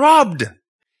been robbed.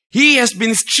 He has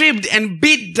been stripped and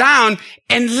beat down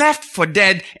and left for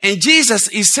dead. And Jesus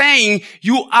is saying,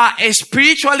 you are a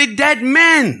spiritually dead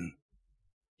man.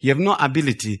 You have no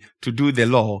ability to do the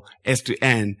law as to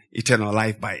earn eternal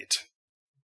life by it.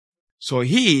 So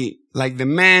he, like the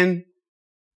man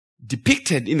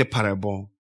depicted in the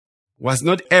parable, was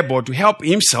not able to help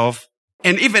himself,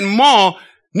 and even more,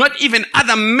 not even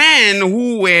other men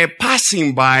who were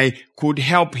passing by could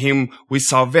help him with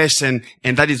salvation,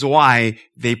 and that is why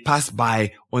they passed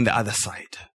by on the other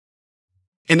side.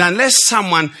 And unless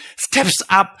someone steps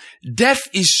up, death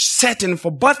is certain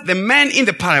for both the man in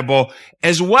the parable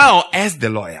as well as the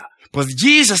lawyer. Because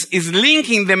Jesus is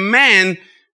linking the man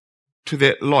to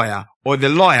the lawyer, or the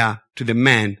lawyer to the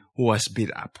man who was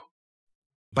beat up.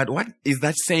 But what is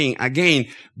that saying again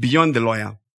beyond the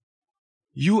lawyer?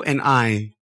 You and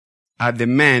I are the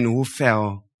men who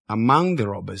fell among the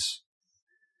robbers.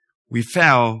 We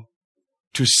fell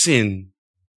to sin,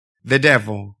 the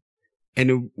devil,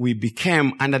 and we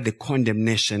became under the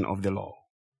condemnation of the law.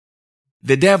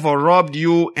 The devil robbed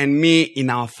you and me in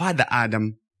our father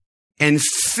Adam, and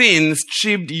sin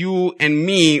stripped you and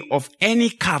me of any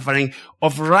covering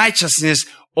of righteousness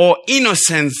or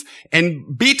innocence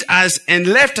and beat us and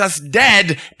left us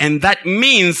dead, and that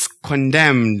means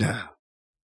condemned.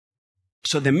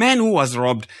 So the man who was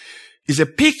robbed is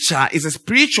a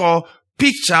spiritual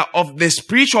picture of the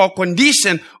spiritual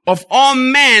condition of all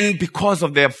men because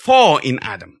of their fall in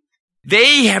Adam.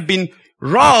 They have been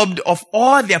robbed of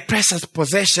all their precious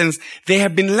possessions. They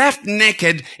have been left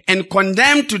naked and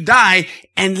condemned to die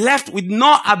and left with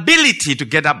no ability to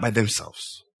get up by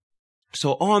themselves.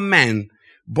 So all men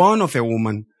born of a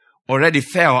woman already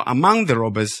fell among the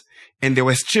robbers, and they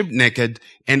were stripped naked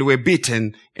and were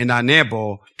beaten and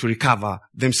unable to recover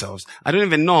themselves. I don't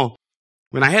even know.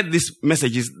 When I heard these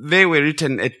messages, they were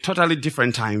written at totally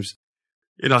different times.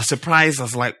 Surprised. I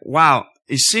was like, wow,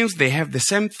 it seems they have the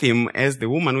same theme as the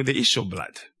woman with the issue of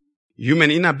blood.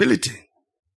 Human inability.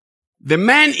 The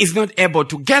man is not able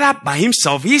to get up by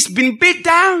himself. He's been beat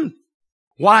down.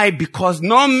 Why? Because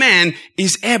no man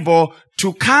is able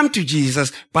to come to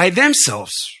Jesus by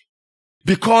themselves.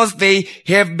 Because they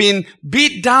have been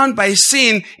beat down by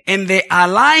sin and they are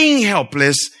lying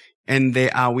helpless and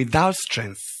they are without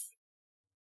strength.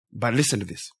 But listen to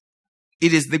this.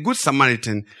 It is the Good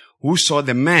Samaritan who saw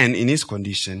the man in his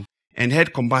condition and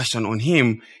had compassion on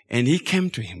him, and he came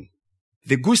to him.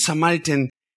 The Good Samaritan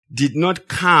did not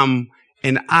come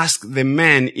and ask the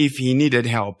man if he needed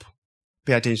help.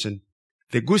 Pay attention.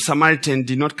 The Good Samaritan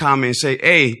did not come and say,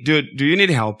 hey, dude, do you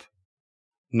need help?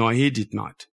 No, he did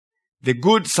not. The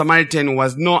Good Samaritan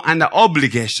was not under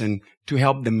obligation to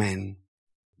help the man.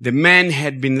 The man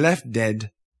had been left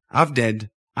dead,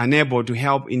 unable to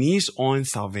help in his own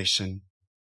salvation.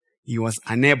 He was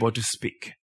unable to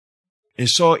speak. And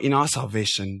so in our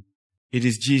salvation, it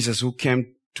is Jesus who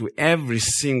came to every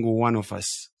single one of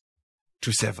us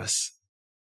to save us.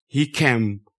 He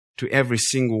came to every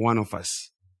single one of us.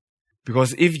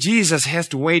 Because if Jesus has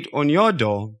to wait on your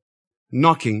door,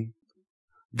 knocking,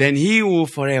 then he will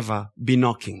forever be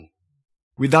knocking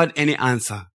without any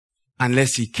answer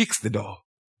unless he kicks the door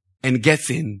and gets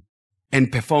in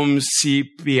and performs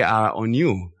CPR on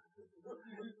you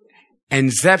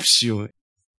and zaps you.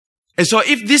 And so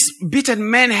if this beaten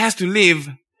man has to leave,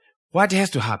 what has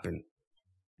to happen?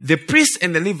 The priest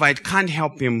and the Levite can't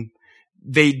help him.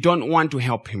 They don't want to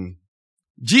help him.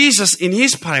 Jesus in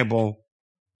his parable,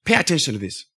 pay attention to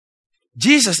this.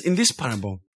 Jesus in this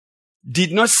parable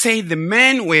did not say the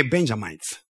men were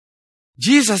Benjamites.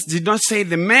 Jesus did not say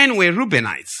the men were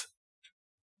Reubenites.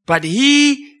 But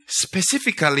he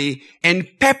specifically and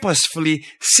purposefully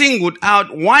singled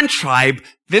out one tribe,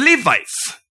 the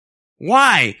Levites.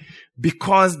 Why?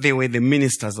 Because they were the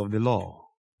ministers of the law.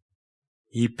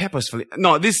 He purposefully...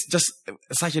 No, this is just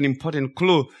such an important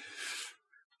clue.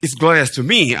 It's glorious to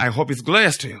me. I hope it's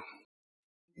glorious to you.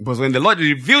 Because when the Lord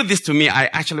revealed this to me, I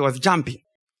actually was jumping.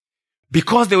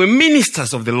 Because they were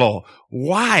ministers of the law.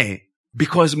 Why?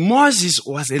 Because Moses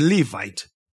was a Levite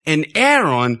and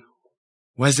Aaron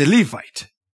was a Levite.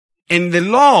 And the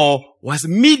law was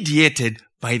mediated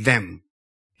by them.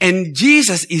 And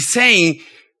Jesus is saying,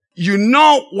 You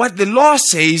know what the law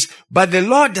says, but the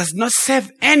law does not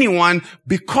save anyone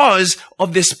because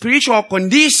of the spiritual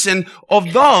condition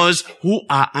of those who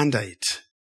are under it.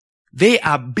 They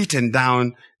are beaten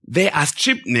down, they are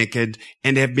stripped naked,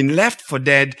 and they have been left for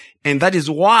dead, and that is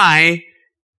why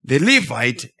the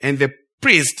Levite and the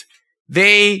priest,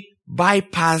 they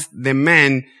bypassed the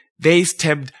man, they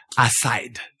stepped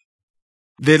aside.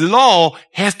 The law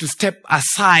has to step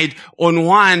aside on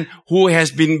one who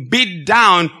has been beat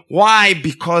down. Why?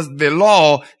 Because the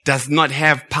law does not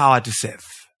have power to save.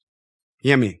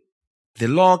 Hear me? The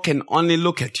law can only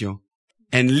look at you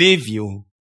and leave you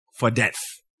for death.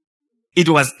 It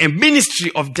was a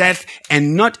ministry of death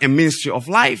and not a ministry of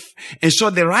life. And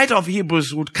so the writer of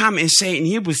Hebrews would come and say in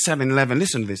Hebrews 7:11,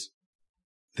 listen to this.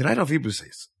 The writer of Hebrews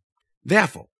says,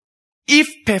 therefore, if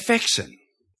perfection,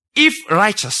 if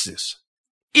righteousness,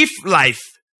 if life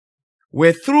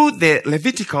were through the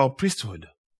Levitical priesthood,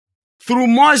 through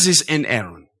Moses and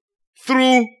Aaron,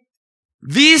 through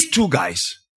these two guys,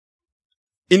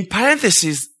 in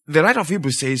parentheses, the writer of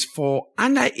Hebrews says, for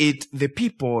under it the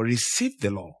people received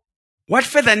the law. What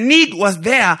further need was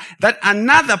there that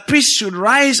another priest should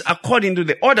rise according to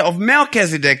the order of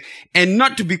Melchizedek and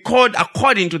not to be called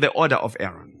according to the order of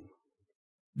Aaron?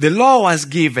 The law was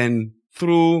given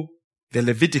through the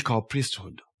Levitical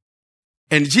priesthood.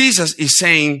 And Jesus is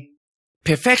saying,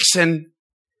 perfection,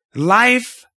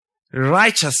 life,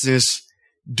 righteousness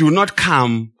do not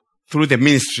come through the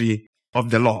ministry of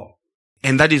the law.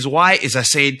 And that is why, as I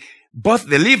said, both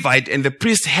the Levite and the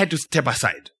priest had to step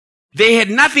aside. They had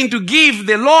nothing to give.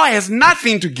 The law has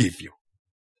nothing to give you.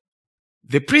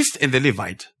 The priest and the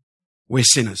Levite were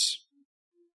sinners.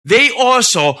 They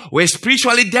also were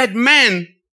spiritually dead men.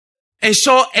 And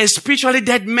so as spiritually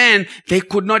dead men, they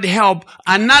could not help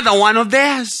another one of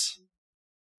theirs.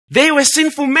 They were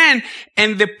sinful men,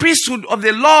 and the priesthood of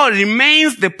the law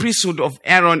remains the priesthood of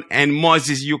Aaron and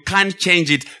Moses. You can't change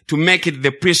it to make it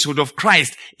the priesthood of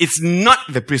Christ. It's not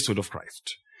the priesthood of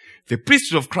Christ. The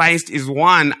priesthood of Christ is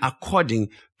one according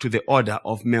to the order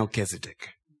of Melchizedek.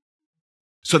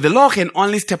 So the law can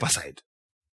only step aside.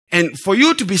 And for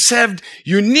you to be saved,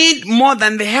 you need more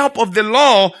than the help of the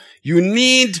law. You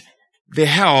need the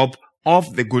help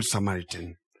of the Good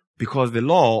Samaritan, because the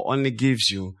law only gives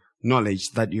you knowledge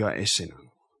that you are a sinner.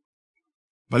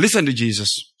 But listen to Jesus.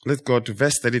 Let's go to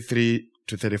verse 33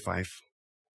 to 35.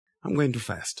 I'm going too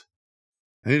fast.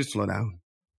 I need to slow down.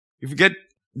 If you get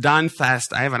done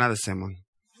fast, I have another sermon.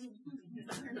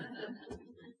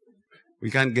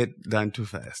 We can't get done too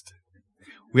fast.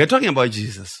 We are talking about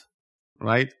Jesus,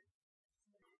 right?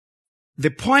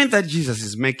 The point that Jesus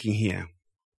is making here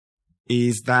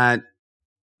is that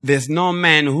there's no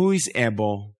man who is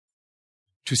able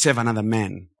to save another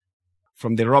man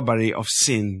from the robbery of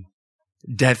sin,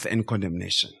 death, and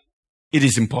condemnation. It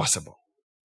is impossible.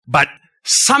 But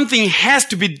something has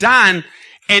to be done,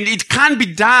 and it can't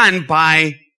be done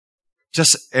by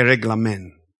just a regular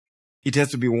man. It has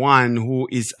to be one who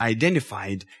is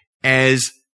identified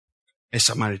as a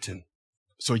Samaritan.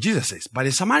 So Jesus says, but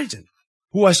a Samaritan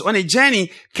who was on a journey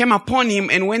came upon him,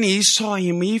 and when he saw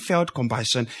him, he felt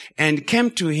compassion and came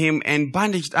to him and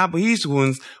bandaged up his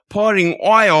wounds, pouring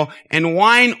oil and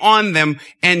wine on them.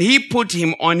 And he put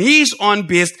him on his own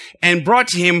beast and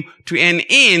brought him to an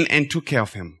inn and took care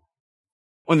of him.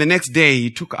 On the next day, he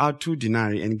took out 2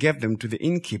 denarii and gave them to the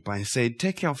innkeeper and said,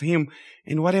 take care of him,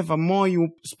 and whatever more you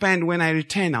spend when I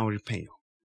return, I will repay you.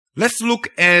 Let's look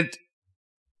at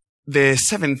the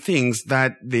 7 things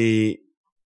that the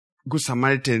Good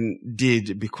Samaritan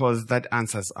did, because that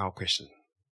answers our question.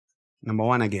 Number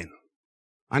 1 again.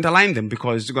 Underline them,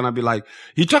 because you're going to be like,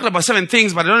 he talked about 7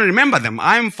 things, but I don't remember them.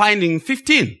 I'm finding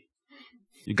 15.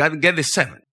 You got to get the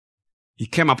 7. He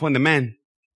came upon the man.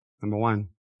 Number 1.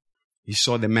 He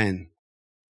saw the man.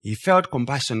 He felt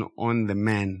compassion on the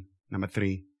man. Number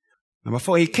 3. Number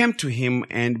 4, he came to him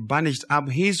and bandaged up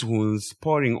his wounds,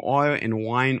 pouring oil and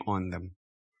wine on them.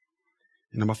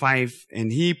 And number 5,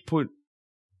 and he put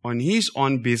on his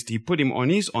own beast, he put him on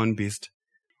his own beast.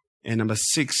 And number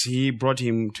 6, he brought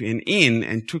him to an inn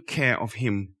and took care of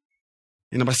him.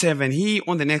 And number 7, he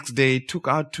on the next day took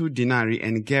out 2 denarii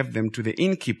and gave them to the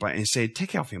innkeeper and said, take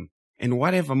care of him. And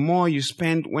whatever more you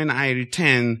spend when I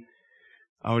return,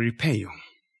 I will repay you.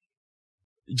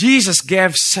 Jesus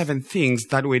gave 7 things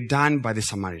that were done by the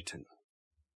Samaritan.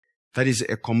 That is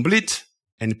a complete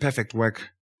and perfect work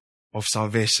of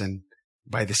salvation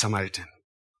by the Samaritan.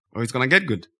 Oh, it's going to get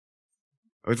good.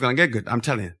 Oh, it's going to get good. I'm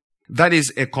telling you. That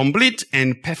is a complete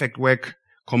and perfect work,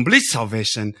 complete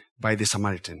salvation by the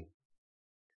Samaritan.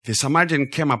 The Samaritan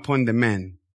came upon the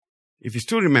man. If you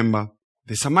still remember,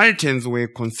 the Samaritans were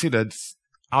considered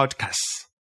outcasts.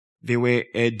 They were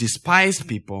a despised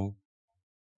people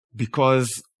because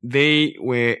they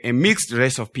were a mixed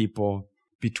race of people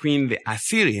between the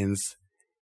Assyrians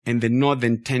and the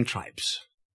northern 10 tribes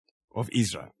of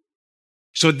Israel.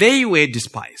 So they were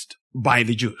despised by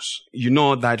the Jews. You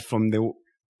know that from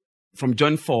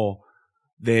John 4,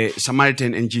 the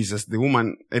Samaritan and Jesus, the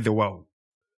woman at the well.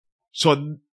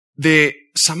 So this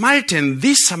Samaritan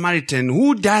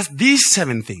who does these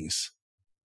 7 things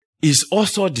is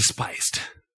also despised.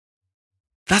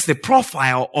 That's the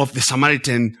profile of the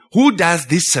Samaritan who does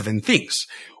these 7 things,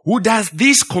 who does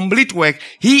this complete work.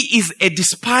 He is a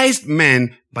despised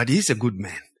man, but he's a good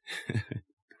man.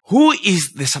 Who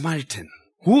is the Samaritan?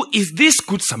 Who is this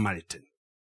good Samaritan?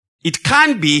 It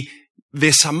can't be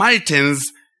the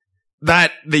Samaritans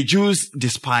that the Jews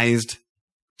despised.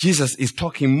 Jesus is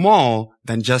talking more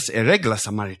than just a regular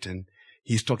Samaritan.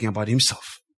 He's talking about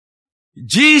himself.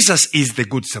 Jesus is the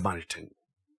good Samaritan.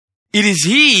 It is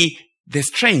he, the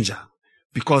stranger,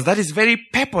 because that is very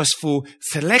purposeful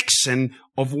selection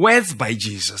of words by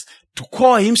Jesus to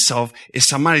call himself a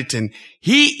Samaritan.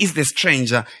 He is the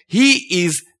stranger. He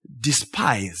is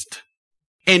despised.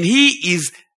 And he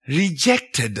is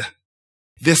rejected.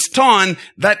 The stone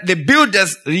that the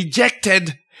builders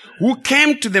rejected, who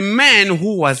came to the man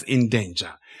who was in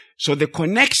danger. So the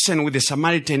connection with the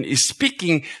Samaritan is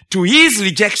speaking to his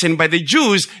rejection by the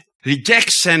Jews,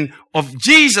 rejection of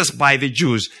Jesus by the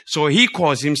Jews. So he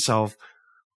calls himself,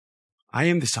 I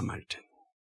am the Samaritan.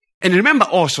 And remember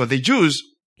also, the Jews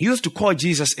used to call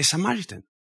Jesus a Samaritan.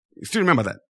 You still remember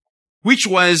that? Which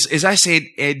was, as I said,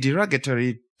 a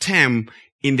derogatory term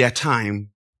in their time.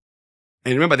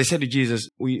 And remember, they said to Jesus,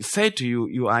 we say to you,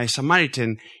 you are a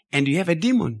Samaritan and you have a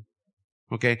demon.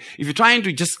 Okay? If you're trying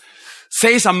to just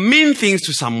say some mean things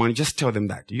to someone, just tell them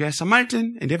that. You are a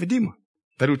Samaritan and you have a demon.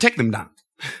 That will take them down.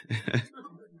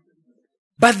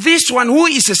 But this one who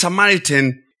is a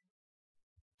Samaritan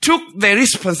took the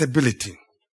responsibility.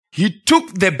 He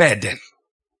took the burden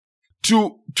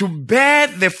to bear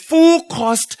the full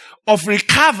cost of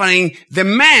recovering the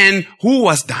man who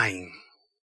was dying.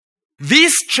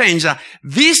 This stranger,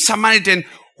 this Samaritan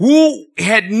who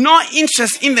had no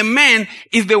interest in the man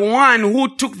is the one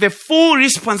who took the full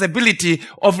responsibility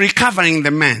of recovering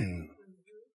the man.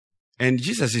 And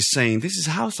Jesus is saying, this is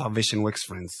how salvation works,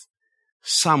 friends.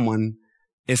 Someone,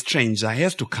 a stranger,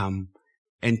 has to come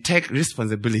and take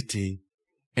responsibility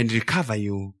and recover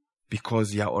you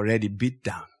because you are already beat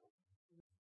down.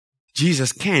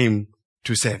 Jesus came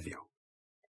to save you.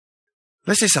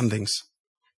 Let's say some things.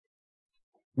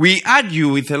 We argue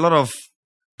with a lot of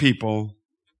people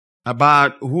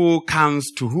about who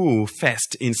comes to who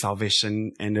first in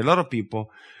salvation. And a lot of people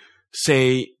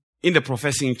say in the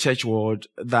professing church world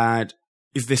that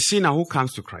it's the sinner who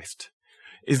comes to Christ.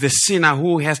 It's the sinner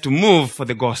who has to move for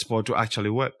the gospel to actually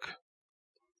work.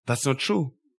 That's not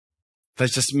true.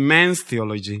 That's just man's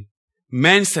theology,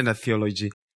 man-centered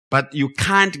theology. But you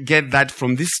can't get that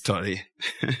from this story.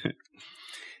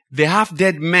 The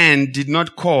half-dead man did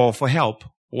not call for help.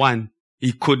 One,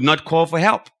 he could not call for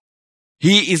help.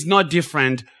 He is not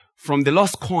different from the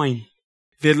lost coin.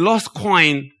 The lost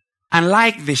coin,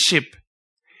 unlike the sheep,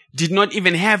 did not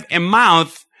even have a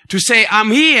mouth to say,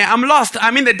 I'm here, I'm lost,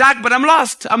 I'm in the dark, but I'm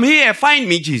lost. I'm here, find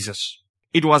me, Jesus.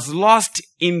 It was lost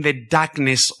in the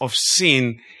darkness of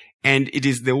sin, and it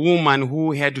is the woman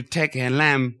who had to take her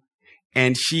lamb,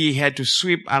 and she had to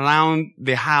sweep around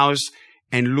the house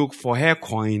and look for her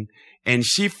coin, and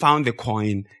she found the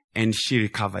coin, and she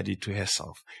recovered it to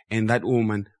herself. And that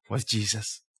woman was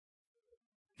Jesus.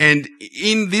 And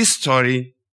in this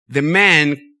story, the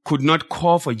man could not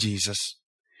call for Jesus.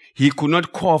 He could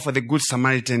not call for the Good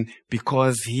Samaritan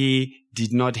because he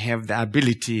did not have the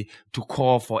ability to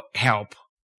call for help.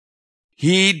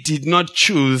 He did not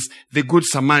choose the Good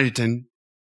Samaritan,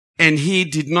 and he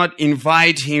did not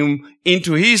invite him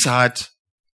into his heart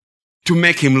to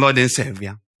make him Lord and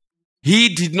Savior.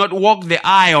 He did not walk the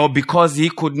aisle because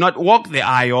he could not walk the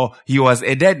aisle. He was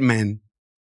a dead man.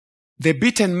 The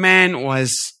beaten man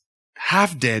was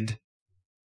half dead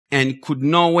and could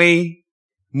no way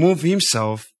move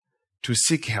himself to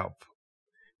seek help.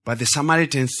 But the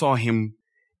Samaritan saw him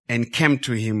and came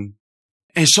to him.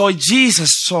 And so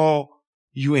Jesus saw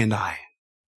you and I.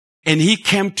 And he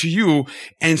came to you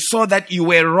and saw that you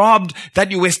were robbed, that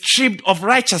you were stripped of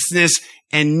righteousness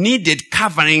and needed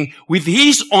covering with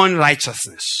his own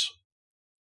righteousness.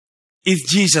 It's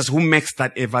Jesus who makes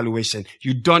that evaluation.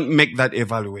 You don't make that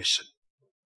evaluation.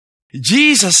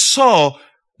 Jesus saw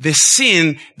the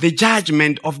sin, the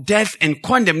judgment of death and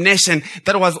condemnation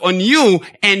that was on you,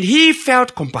 and he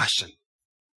felt compassion.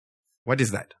 What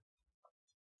is that?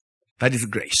 That is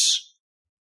grace.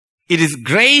 It is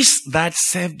grace that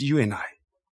saved you and I.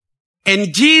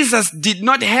 And Jesus did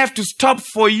not have to stop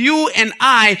for you and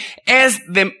I, as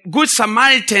the Good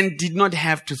Samaritan did not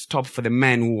have to stop for the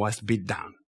man who was beat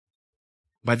down.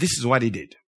 But this is what he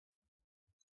did.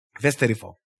 Verse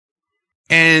 34.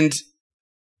 And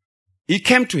he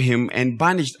came to him and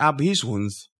bandaged up his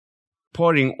wounds,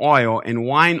 pouring oil and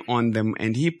wine on them,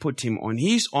 and he put him on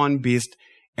his own beast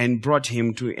and brought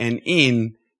him to an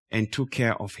inn and took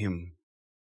care of him.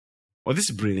 Oh,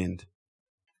 this is brilliant.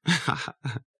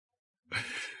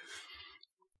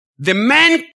 The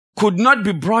man could not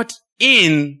be brought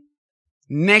in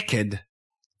naked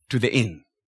to the inn.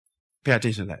 Pay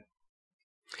attention to that.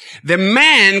 The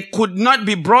man could not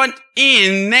be brought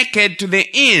in naked to the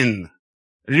inn.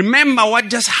 Remember what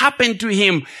just happened to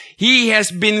him. He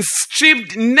has been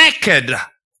stripped naked.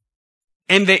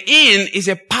 And the inn is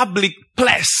a public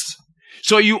place.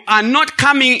 So you are not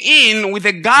coming in with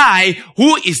a guy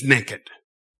who is naked.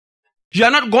 You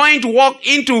are not going to walk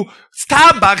into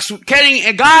Starbucks carrying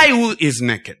a guy who is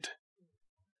naked.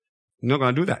 You're not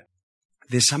going to do that.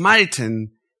 The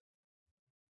Samaritan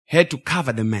had to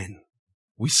cover the man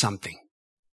with something.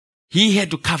 He had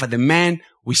to cover the man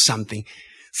with something.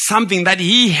 Something that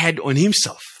he had on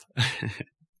himself.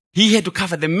 He had to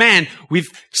cover the man with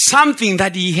something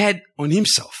that he had on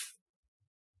himself.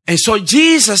 And so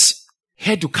Jesus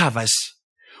had to cover us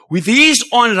with his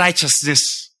own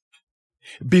righteousness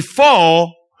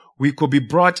before we could be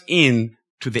brought in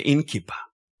to the innkeeper.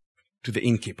 To the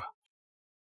innkeeper.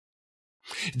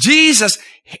 Jesus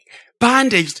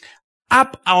bandaged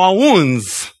up our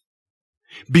wounds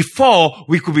before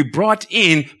we could be brought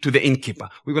in to the innkeeper.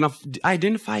 We're going to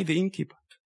identify the innkeeper.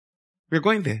 We're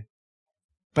going there.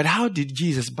 But how did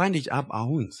Jesus bandage up our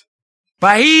wounds?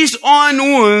 By his own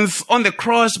wounds on the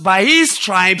cross, by his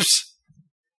stripes,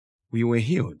 we were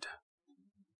healed.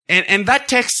 And that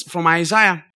text from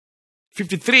Isaiah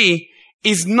 53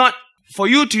 is not for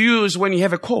you to use when you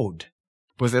have a cold.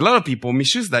 Because a lot of people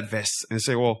misuse that verse and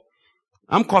say, well,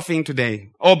 I'm coughing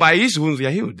today. Oh, by his wounds we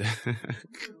are healed.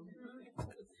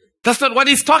 That's not what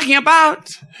he's talking about.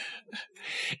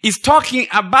 He's talking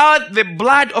about the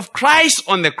blood of Christ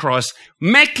on the cross,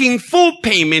 making full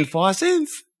payment for our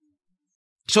sins.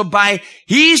 So by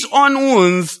his own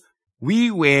wounds,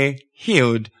 we were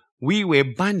healed. We were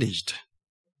bandaged.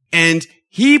 And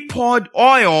he poured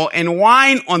oil and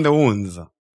wine on the wounds.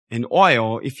 And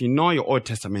oil, if you know your Old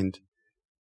Testament,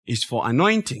 is for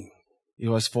anointing. It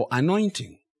was for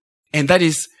anointing. And that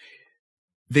is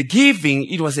the giving.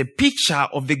 It was a picture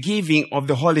of the giving of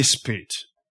the Holy Spirit.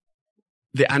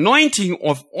 The anointing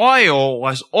of oil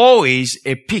was always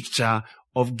a picture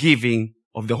of giving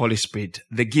of the Holy Spirit.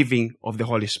 The giving of the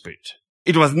Holy Spirit.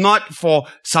 It was not for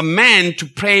some man to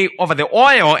pray over the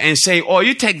oil and say, oh,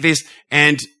 you take this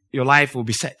and your life will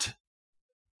be set.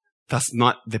 That's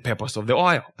not the purpose of the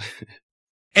oil.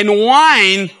 And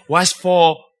wine was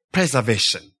for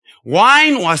preservation.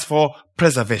 Wine was for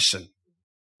preservation.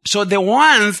 So the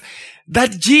ones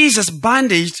that Jesus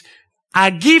bandaged are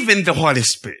given the Holy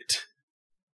Spirit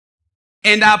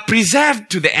and are preserved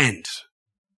to the end.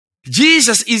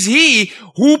 Jesus is he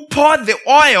who poured the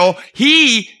oil.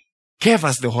 He gave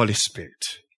us the Holy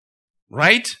Spirit.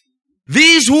 Right?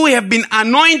 These who have been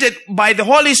anointed by the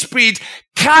Holy Spirit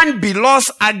can't be lost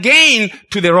again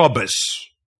to the robbers.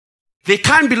 They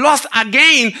can't be lost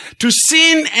again to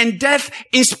sin and death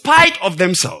in spite of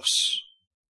themselves.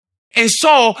 And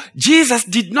so Jesus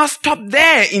did not stop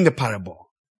there in the parable.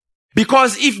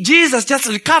 Because if Jesus just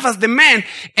recovers the man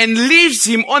and leaves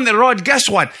him on the road, guess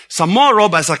what? Some more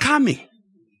robbers are coming.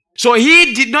 So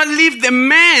he did not leave the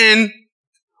man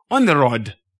on the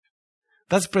road.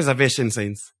 That's preservation,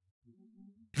 saints.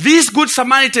 This Good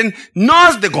Samaritan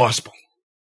knows the gospel.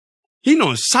 He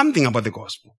knows something about the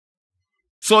gospel.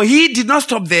 So he did not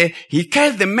stop there. He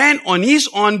carried the man on his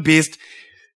own beast.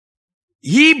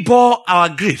 He bore our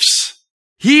griefs.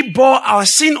 He bore our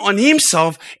sin on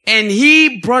himself, and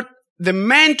he brought the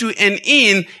man to an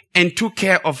inn and took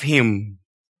care of him.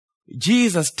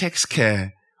 Jesus takes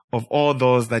care of all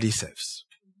those that he saves.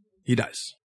 He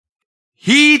does.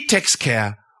 He takes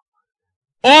care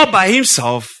all by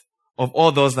himself of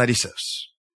all those that he serves.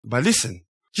 But listen,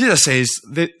 Jesus says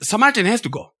the Samaritan has to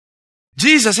go.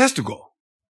 Jesus has to go.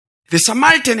 The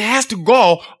Samaritan has to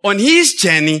go on his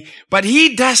journey, but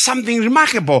he does something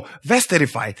remarkable. Verse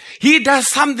 35. He does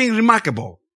something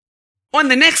remarkable. On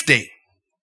the next day,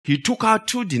 he took out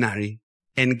 2 denarii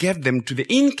and gave them to the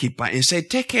innkeeper and said,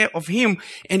 take care of him,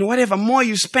 and whatever more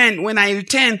you spend, when I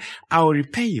return, I will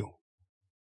repay you.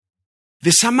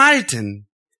 The Samaritan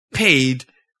paid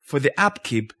for the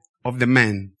upkeep of the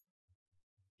man.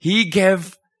 He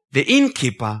gave the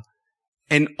innkeeper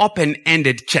an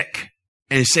open-ended check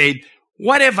and said,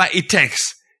 whatever it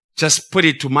takes, just put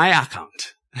it to my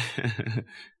account.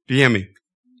 Do you hear me?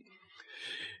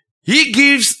 He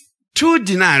gives 2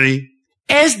 denarii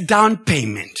as down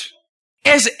payment,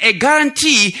 as a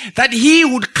guarantee that he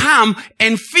would come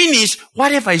and finish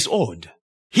whatever is owed.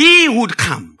 He would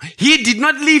come. He did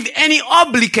not leave any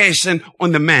obligation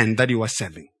on the man that he was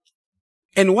serving.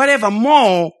 And whatever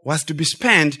more was to be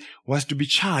spent was to be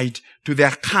charged to the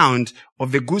account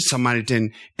of the Good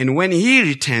Samaritan. And when he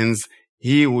returns,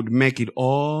 he would make it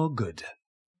all good.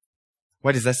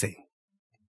 What is that saying?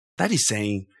 That is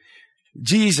saying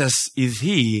Jesus is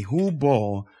he who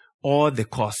bore all the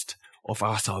cost of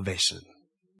our salvation.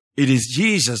 It is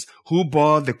Jesus who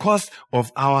bore the cost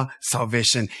of our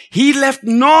salvation. He left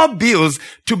no bills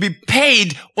to be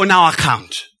paid on our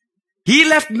account. He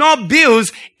left no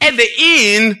bills at the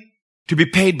inn to be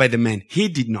paid by the man. He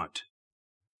did not.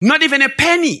 Not even a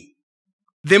penny.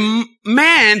 The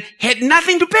man had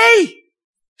nothing to pay.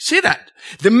 See that?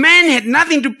 The man had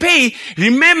nothing to pay.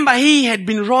 Remember, he had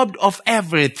been robbed of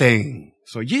everything.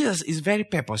 So Jesus is very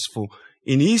purposeful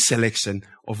in his selection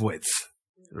of words.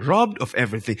 Robbed of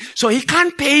everything. So he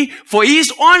can't pay for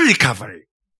his own recovery.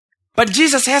 But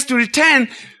Jesus has to return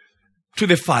to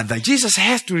the Father. Jesus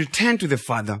has to return to the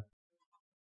Father.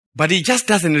 But he just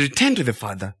doesn't return to the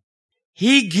Father.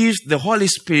 He gives the Holy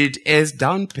Spirit as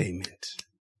down payment.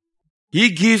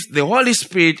 He gives the Holy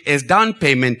Spirit as down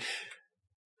payment.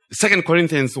 2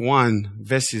 Corinthians 1,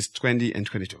 verses 20 and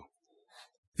 22.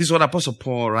 This is what Apostle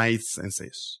Paul writes and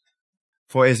says.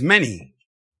 For as many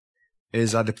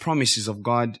as are the promises of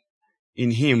God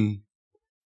in him,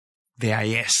 they are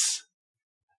yes.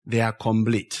 They are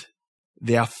complete.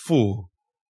 They are full.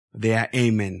 They are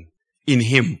amen. In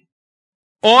him.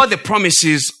 All the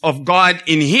promises of God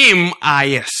in him are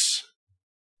yes.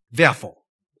 Therefore,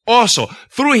 also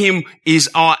through him is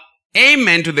our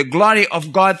amen to the glory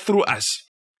of God through us.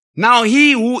 Now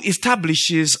he who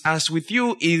establishes us with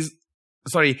you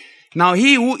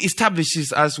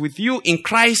in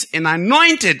Christ and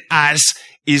anointed us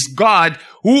is God,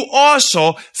 who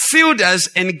also sealed us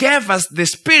and gave us the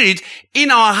Spirit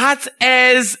in our hearts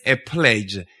as a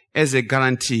pledge, as a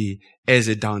guarantee, as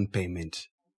a down payment,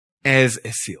 as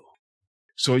a seal.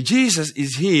 So Jesus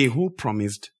is he who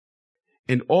promised,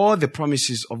 and all the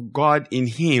promises of God in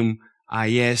him are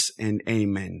yes and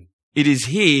amen. It is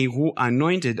he who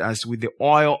anointed us with the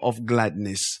oil of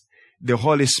gladness, the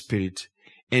Holy Spirit,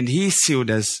 and he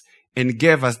sealed us and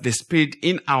gave us the Spirit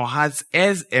in our hearts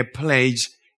as a pledge,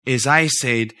 as I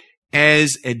said,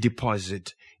 as a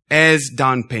deposit, as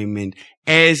down payment,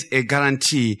 as a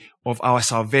guarantee of our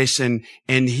salvation,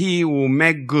 and he will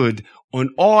make good on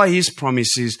all his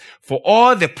promises, for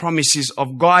all the promises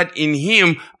of God in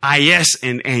him are yes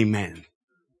and amen.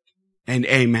 And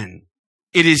amen.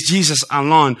 It is Jesus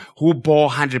alone who bore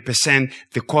 100%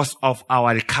 the cost of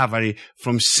our recovery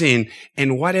from sin,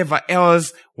 and whatever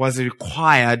else was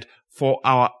required for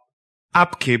our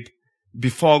upkeep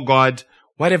before God,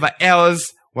 whatever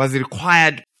else was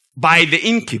required by the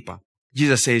innkeeper,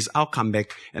 Jesus says, I'll come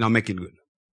back and I'll make it good.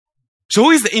 So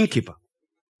who is the innkeeper?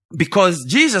 Because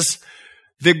Jesus,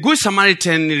 the Good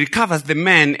Samaritan, recovers the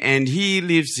man and he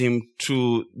leaves him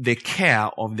to the care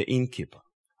of the innkeeper.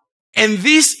 And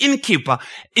this innkeeper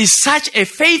is such a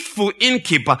faithful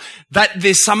innkeeper that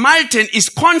the Samaritan is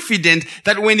confident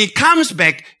that when he comes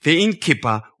back, the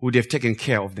innkeeper would have taken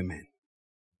care of the man.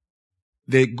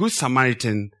 The Good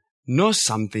Samaritan knows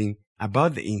something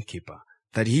about the innkeeper,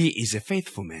 that he is a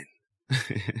faithful man.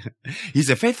 He's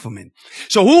a faithful man.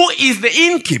 So who is the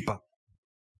innkeeper?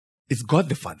 It's God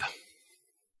the Father.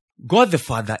 God the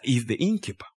Father is the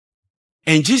innkeeper.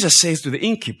 And Jesus says to the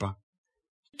innkeeper,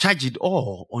 charge it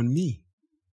all on me.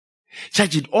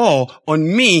 Charge it all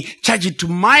on me. Charge it to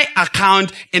my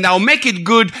account and I'll make it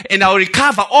good and I'll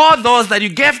recover all those that you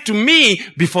gave to me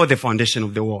before the foundation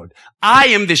of the world. I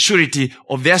am the surety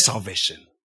of their salvation.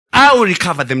 I will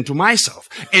recover them to myself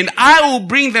and I will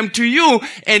bring them to you.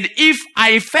 And if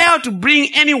I fail to bring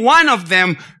any one of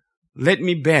them, let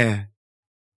me bear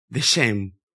the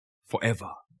shame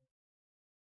forever.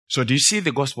 So do you see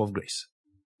the gospel of grace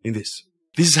in this?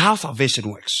 This is how salvation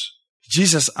works.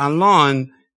 Jesus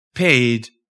alone paid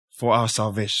for our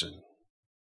salvation.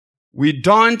 We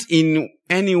don't in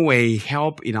any way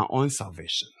help in our own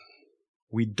salvation.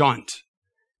 We don't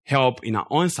help in our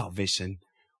own salvation.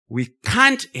 We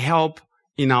can't help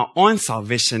in our own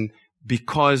salvation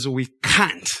because we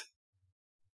can't.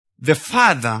 The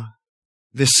Father,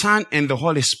 the Son, and the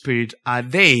Holy Spirit are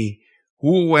they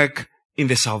who work in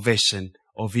the salvation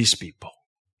of his people.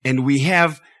 And we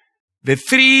have the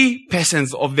three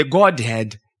persons of the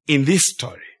Godhead in this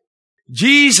story.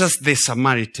 Jesus the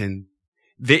Samaritan,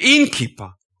 the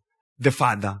innkeeper, the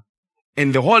Father,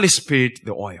 and the Holy Spirit,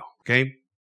 the oil. Okay?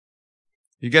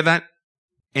 You get that?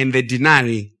 And the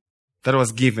denarii that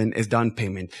was given as down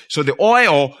payment. So the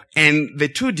oil and the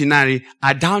 2 denarii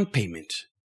are down payment.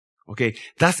 Okay?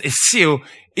 That's a seal.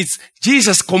 It's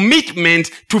Jesus' commitment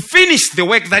to finish the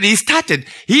work that he started.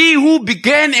 He who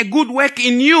began a good work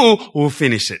in you will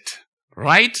finish it.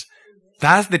 Right?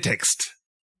 That's the text.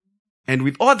 And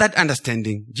with all that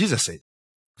understanding, Jesus said,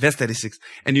 verse 36,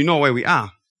 and you know where we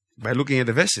are by looking at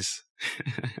the verses.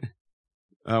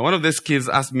 One of those kids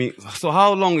asked me, so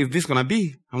how long is this going to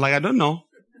be? I'm like, I don't know.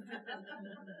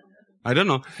 I don't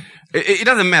know. It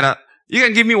doesn't matter. You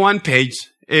can give me 1 page.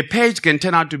 A page can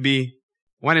turn out to be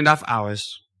 1.5 hours.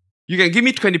 You can give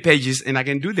me 20 pages and I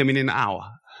can do them in an hour.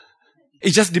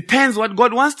 It just depends what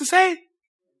God wants to say.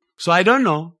 So I don't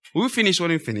know. We'll finish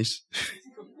when we finish.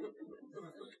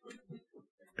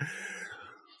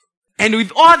 And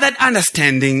with all that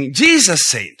understanding, Jesus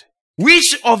said,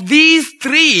 which of these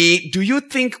 3 do you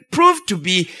think proved to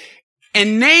be a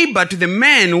neighbor to the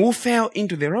man who fell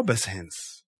into the robber's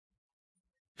hands?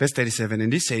 Verse 37,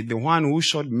 and he said, the one who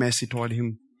showed mercy toward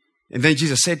him. And then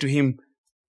Jesus said to him,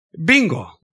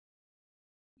 bingo.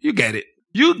 You get it.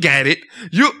 You get it.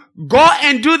 You go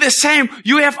and do the same.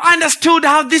 You have understood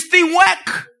how this thing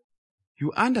works.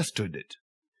 You understood it.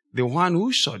 The one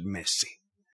who showed mercy.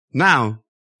 Now,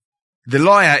 the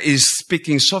lawyer is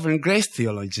speaking sovereign grace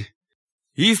theology.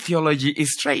 His theology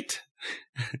is straight.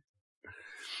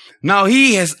 Now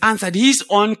he has answered his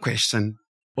own question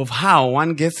of how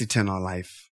one gets eternal life.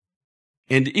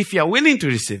 And if you are willing to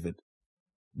receive it,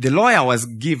 the lawyer was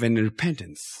given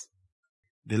repentance.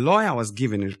 The lawyer was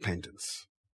given repentance.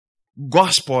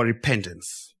 Gospel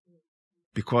repentance.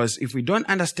 Because if we don't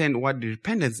understand what the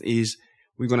repentance is,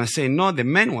 we're going to say, no, the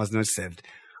man was not saved.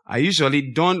 I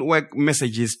usually don't work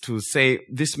messages to say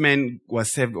this man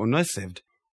was saved or not saved.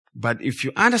 But if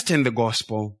you understand the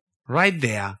gospel, right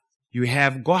there, you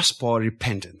have gospel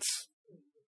repentance.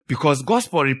 Because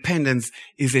gospel repentance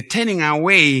is a turning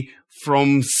away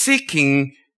from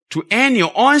seeking to earn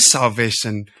your own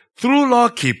salvation through law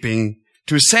keeping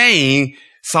to saying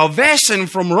salvation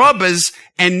from robbers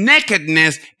and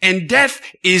nakedness and death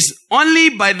is only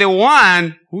by the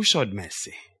one who showed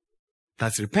mercy.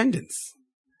 That's repentance.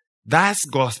 That's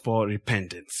gospel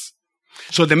repentance.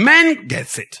 So the man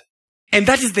gets it. And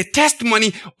that is the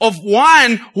testimony of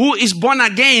one who is born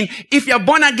again. If you're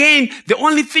born again, the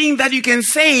only thing that you can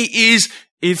say is,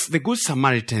 it's the Good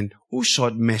Samaritan who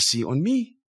showed mercy on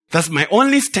me. That's my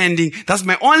only standing. That's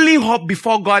my only hope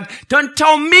before God. Don't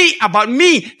tell me about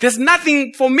me. There's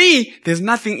nothing for me. There's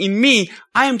nothing in me.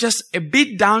 I am just a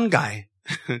beat down guy.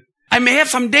 I may have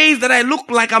some days that I look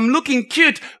like I'm looking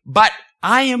cute, but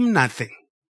I am nothing.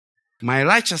 My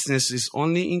righteousness is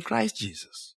only in Christ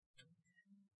Jesus.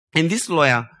 And this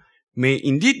lawyer may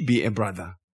indeed be a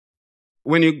brother.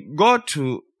 When you go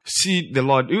to see the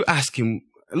Lord, you ask him,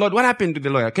 Lord, what happened to the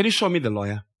lawyer? Can you show me the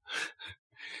lawyer?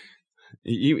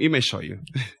 He may show you.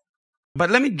 But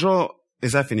let me draw,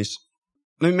 as I finish,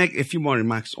 let me make a few more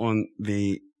remarks on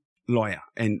the lawyer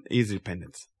and his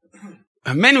repentance.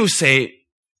 Men will say,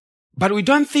 but we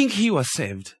don't think he was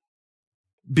saved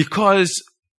because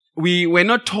we were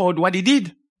not told what he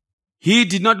did. He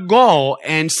did not go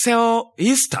and sell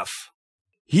his stuff.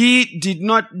 He did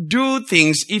not do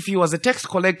things. If he was a tax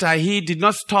collector, he did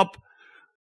not stop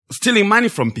stealing money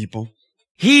from people.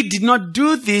 He did not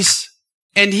do this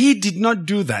and he did not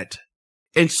do that.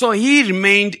 And so he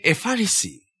remained a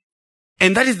Pharisee.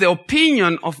 And that is the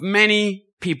opinion of many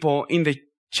people in the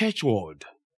church world.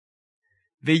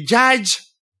 They judge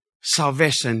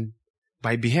salvation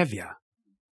by behavior,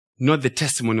 not the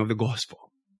testimony of the gospel.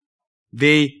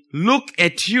 They look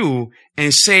at you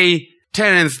and say,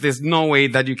 Terence, there's no way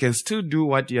that you can still do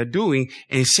what you're doing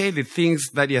and say the things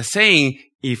that you're saying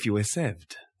if you were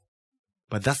saved.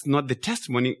 But that's not the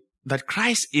testimony that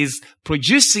Christ is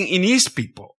producing in his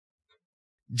people.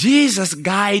 Jesus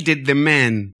guided the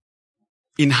man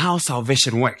in how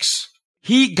salvation works.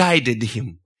 He guided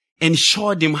him and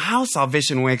showed him how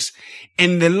salvation works.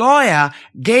 And the lawyer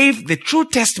gave the true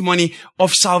testimony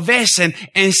of salvation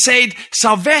and said,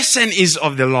 salvation is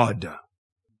of the Lord.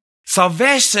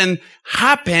 Salvation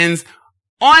happens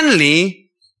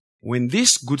only when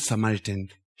this Good Samaritan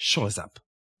shows up.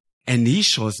 And he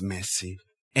shows mercy.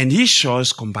 And he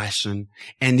shows compassion.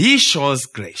 And he shows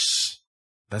grace.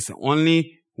 That's the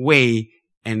only way,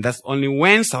 and that's only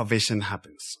when salvation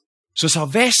happens. So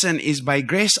salvation is by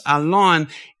grace alone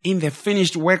in the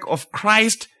finished work of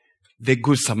Christ, the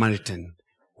Good Samaritan,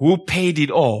 who paid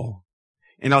it all.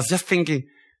 And I was just thinking,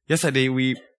 yesterday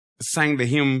we sang the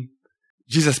hymn,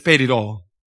 Jesus paid it all.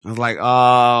 I was like,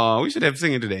 oh, we should have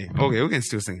sing it today. Okay, we can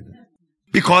still sing it.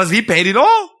 Because he paid it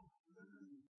all.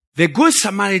 The Good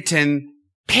Samaritan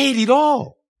paid it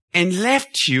all and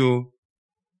left you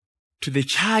to the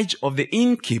charge of the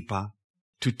innkeeper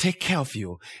to take care of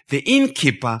you. The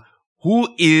innkeeper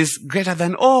who is greater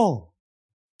than all.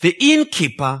 The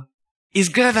innkeeper is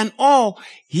greater than all.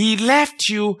 He left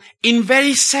you in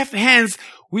very safe hands.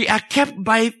 We are kept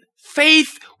by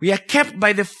faith. We are kept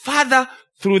by the Father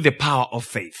through the power of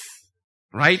faith.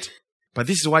 Right? But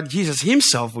this is what Jesus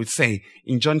himself would say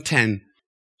in John 10,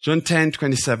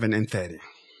 27 and 30.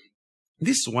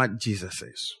 This is what Jesus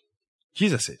says.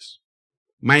 Jesus says,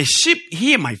 my sheep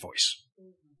hear my voice,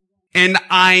 and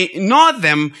I know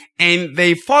them, and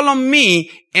they follow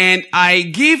me, and I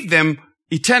give them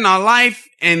eternal life,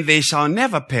 and they shall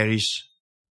never perish,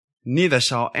 neither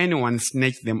shall anyone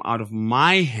snatch them out of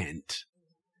my hand.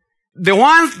 The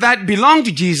ones that belong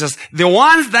to Jesus, the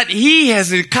ones that he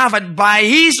has recovered by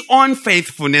his own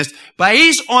faithfulness, by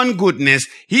his own goodness,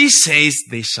 he says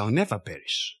they shall never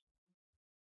perish.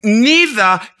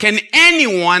 Neither can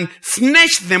anyone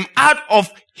snatch them out of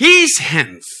his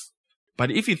hands. But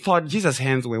if you thought Jesus'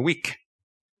 hands were weak,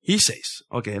 he says,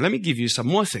 okay, let me give you some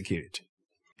more security.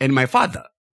 And my Father,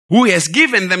 who has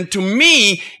given them to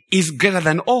me, is greater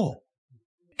than all.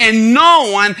 And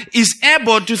no one is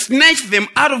able to snatch them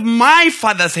out of my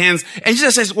Father's hands. And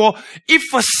Jesus says, well, if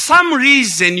for some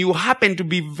reason you happen to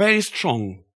be very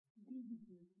strong,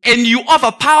 and you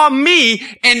overpower me,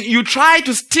 and you try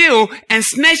to steal and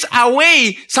snatch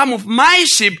away some of my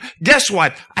sheep, guess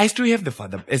what? I still have the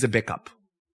Father as a backup.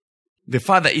 The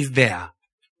Father is there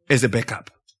as a backup.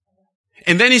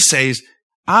 And then he says,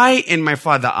 I and my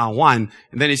Father are one.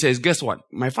 And then he says, guess what?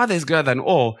 My Father is greater than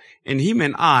all, and him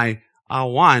and I are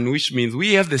one, which means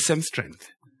we have the same strength.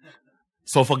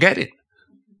 So forget it.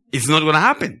 It's not going to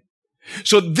happen.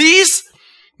 So this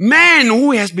man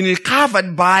who has been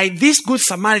recovered by this Good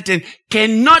Samaritan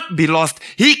cannot be lost.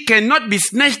 He cannot be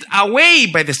snatched away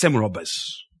by the same robbers.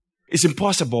 It's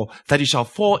impossible that he shall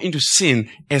fall into sin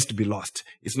as to be lost.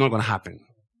 It's not going to happen.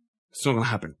 It's not going to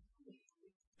happen.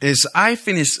 As I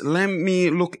finish, let me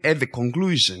look at the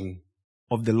conclusion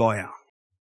of the lawyer.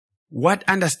 What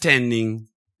understanding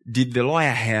did the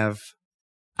lawyer have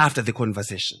after the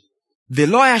conversation? The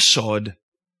lawyer showed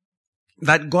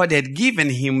that God had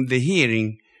given him the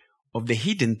hearing of the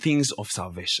hidden things of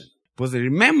salvation. Because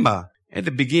remember, at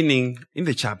the beginning in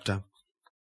the chapter,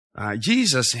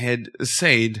 Jesus had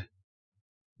said,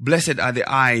 blessed are the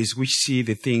eyes which see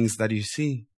the things that you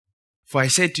see. For I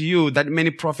said to you that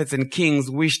many prophets and kings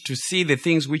wish to see the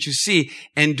things which you see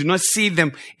and do not see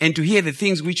them, and to hear the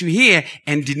things which you hear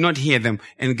and did not hear them.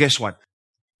 And guess what?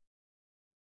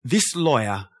 This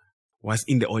lawyer was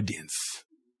in the audience.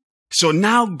 So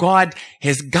now God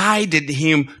has guided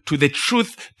him to the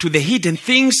truth, to the hidden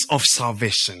things of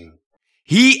salvation.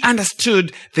 He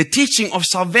understood the teaching of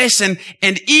salvation,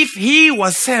 and if he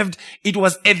was saved, it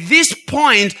was at this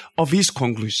point of his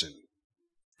conclusion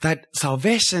that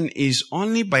salvation is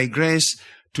only by grace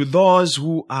to those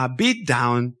who are beat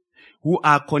down, who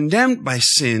are condemned by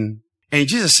sin. And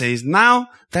Jesus says, now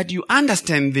that you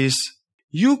understand this,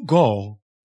 you go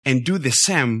and do the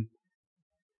same,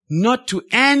 not to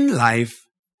end life,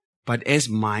 but as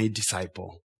my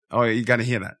disciple. Oh, you gotta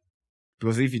hear that.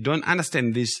 Because if you don't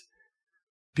understand this,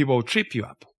 people will trip you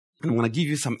up. And I'm gonna give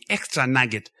you some extra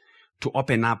nugget to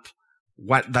open up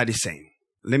what that is saying.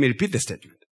 Let me repeat the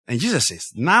statement. And Jesus says,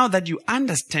 now that you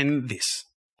understand this,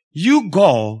 you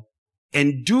go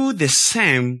and do the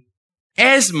same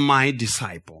as my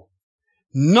disciple,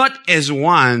 not as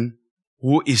one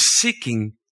who is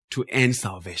seeking to end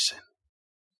salvation.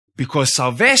 Because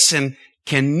salvation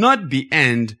cannot be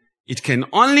earned. It can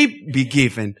only be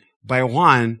given by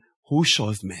one who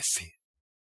shows mercy.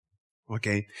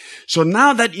 Okay. So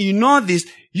now that you know this,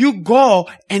 you go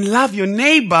and love your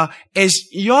neighbor as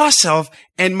yourself.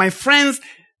 And my friends,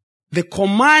 the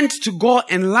command to go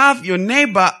and love your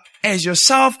neighbor as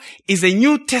yourself is a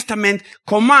New Testament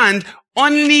command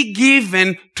only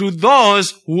given to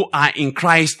those who are in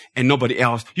Christ and nobody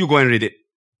else. You go and read it.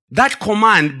 That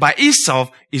command by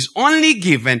itself is only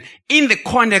given in the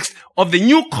context of the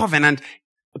new covenant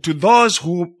to those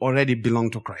who already belong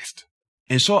to Christ.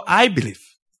 And so I believe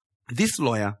this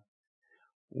lawyer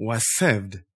was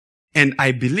saved, and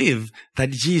I believe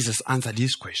that Jesus answered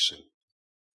his question.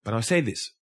 But I'll say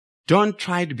this. Don't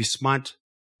try to be smart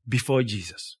before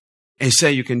Jesus and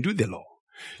say you can do the law.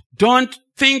 Don't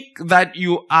think that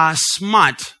you are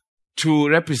smart to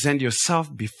represent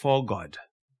yourself before God.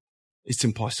 It's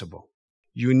impossible.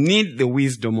 You need the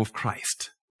wisdom of Christ.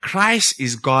 Christ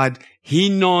is God. He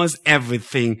knows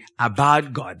everything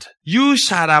about God. You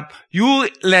shut up. You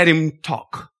let him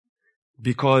talk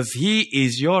because he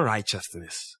is your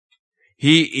righteousness.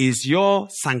 He is your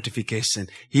sanctification.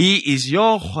 He is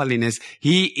your holiness.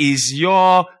 He is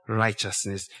your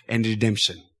righteousness and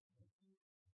redemption.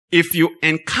 If you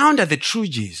encounter the true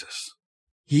Jesus,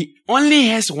 he only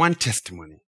has one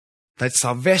testimony, that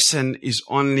salvation is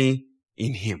only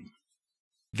in him,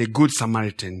 the Good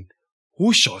Samaritan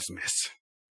who shows mercy.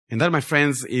 And that, my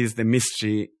friends, is the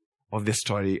mystery of the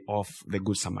story of the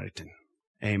Good Samaritan.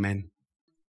 Amen.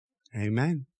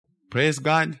 Amen. Praise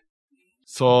God.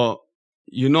 So,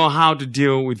 you know how to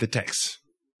deal with the text.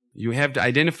 You have to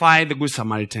identify the Good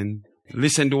Samaritan,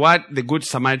 listen to what the Good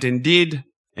Samaritan did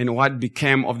and what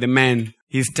became of the man.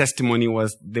 His testimony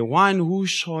was the one who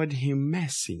showed him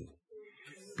mercy.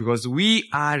 Because we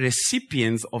are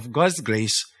recipients of God's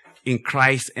grace in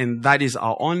Christ, and that is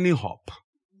our only hope.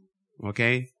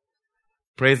 Okay?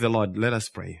 Praise the Lord. Let us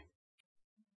pray.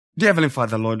 Dear Heavenly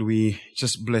Father, Lord, we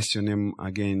just bless your name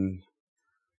again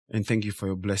and thank you for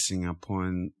your blessing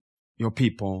upon your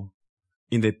people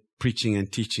in the preaching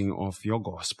and teaching of your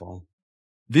gospel.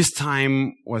 This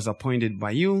time was appointed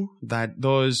by you that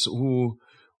those who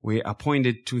were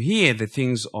appointed to hear the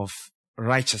things of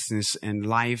righteousness and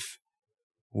life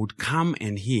would come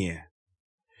and hear.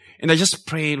 And I just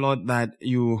pray, Lord, that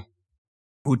you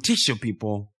would teach your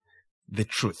people the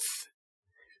truth.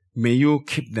 May you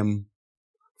keep them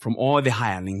from all the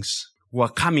hirelings who are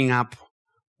coming up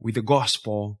with the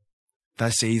gospel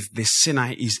that says the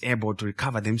sinner is able to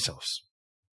recover themselves.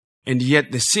 And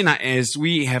yet the sinner, as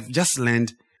we have just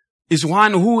learned, is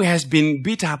one who has been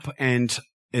beat up and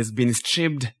has been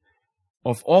stripped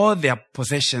of all their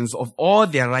possessions, of all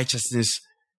their righteousness,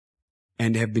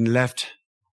 and have been left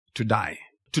to die.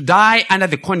 To die under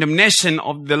the condemnation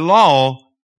of the law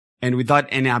and without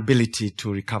any ability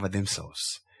to recover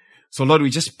themselves. So Lord, we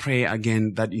just pray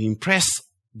again that you impress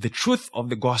the truth of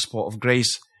the gospel of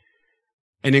grace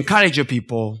and encourage your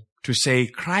people to say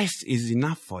Christ is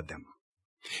enough for them.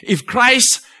 If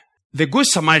Christ, the Good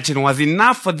Samaritan, was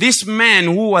enough for this man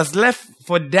who was left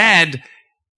for dead,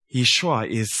 he sure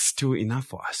is still enough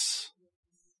for us.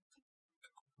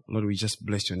 Lord, we just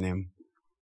bless your name.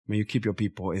 May you keep your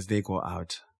people as they go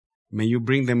out. May you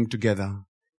bring them together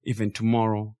even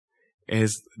tomorrow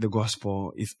as the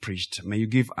gospel is preached. May you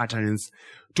give utterance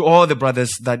to all the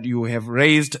brothers that you have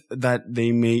raised, that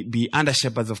they may be under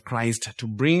shepherds of Christ to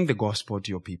bring the gospel to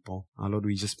your people. Our Lord,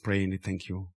 we just pray and thank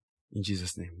you. In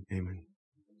Jesus' name, amen.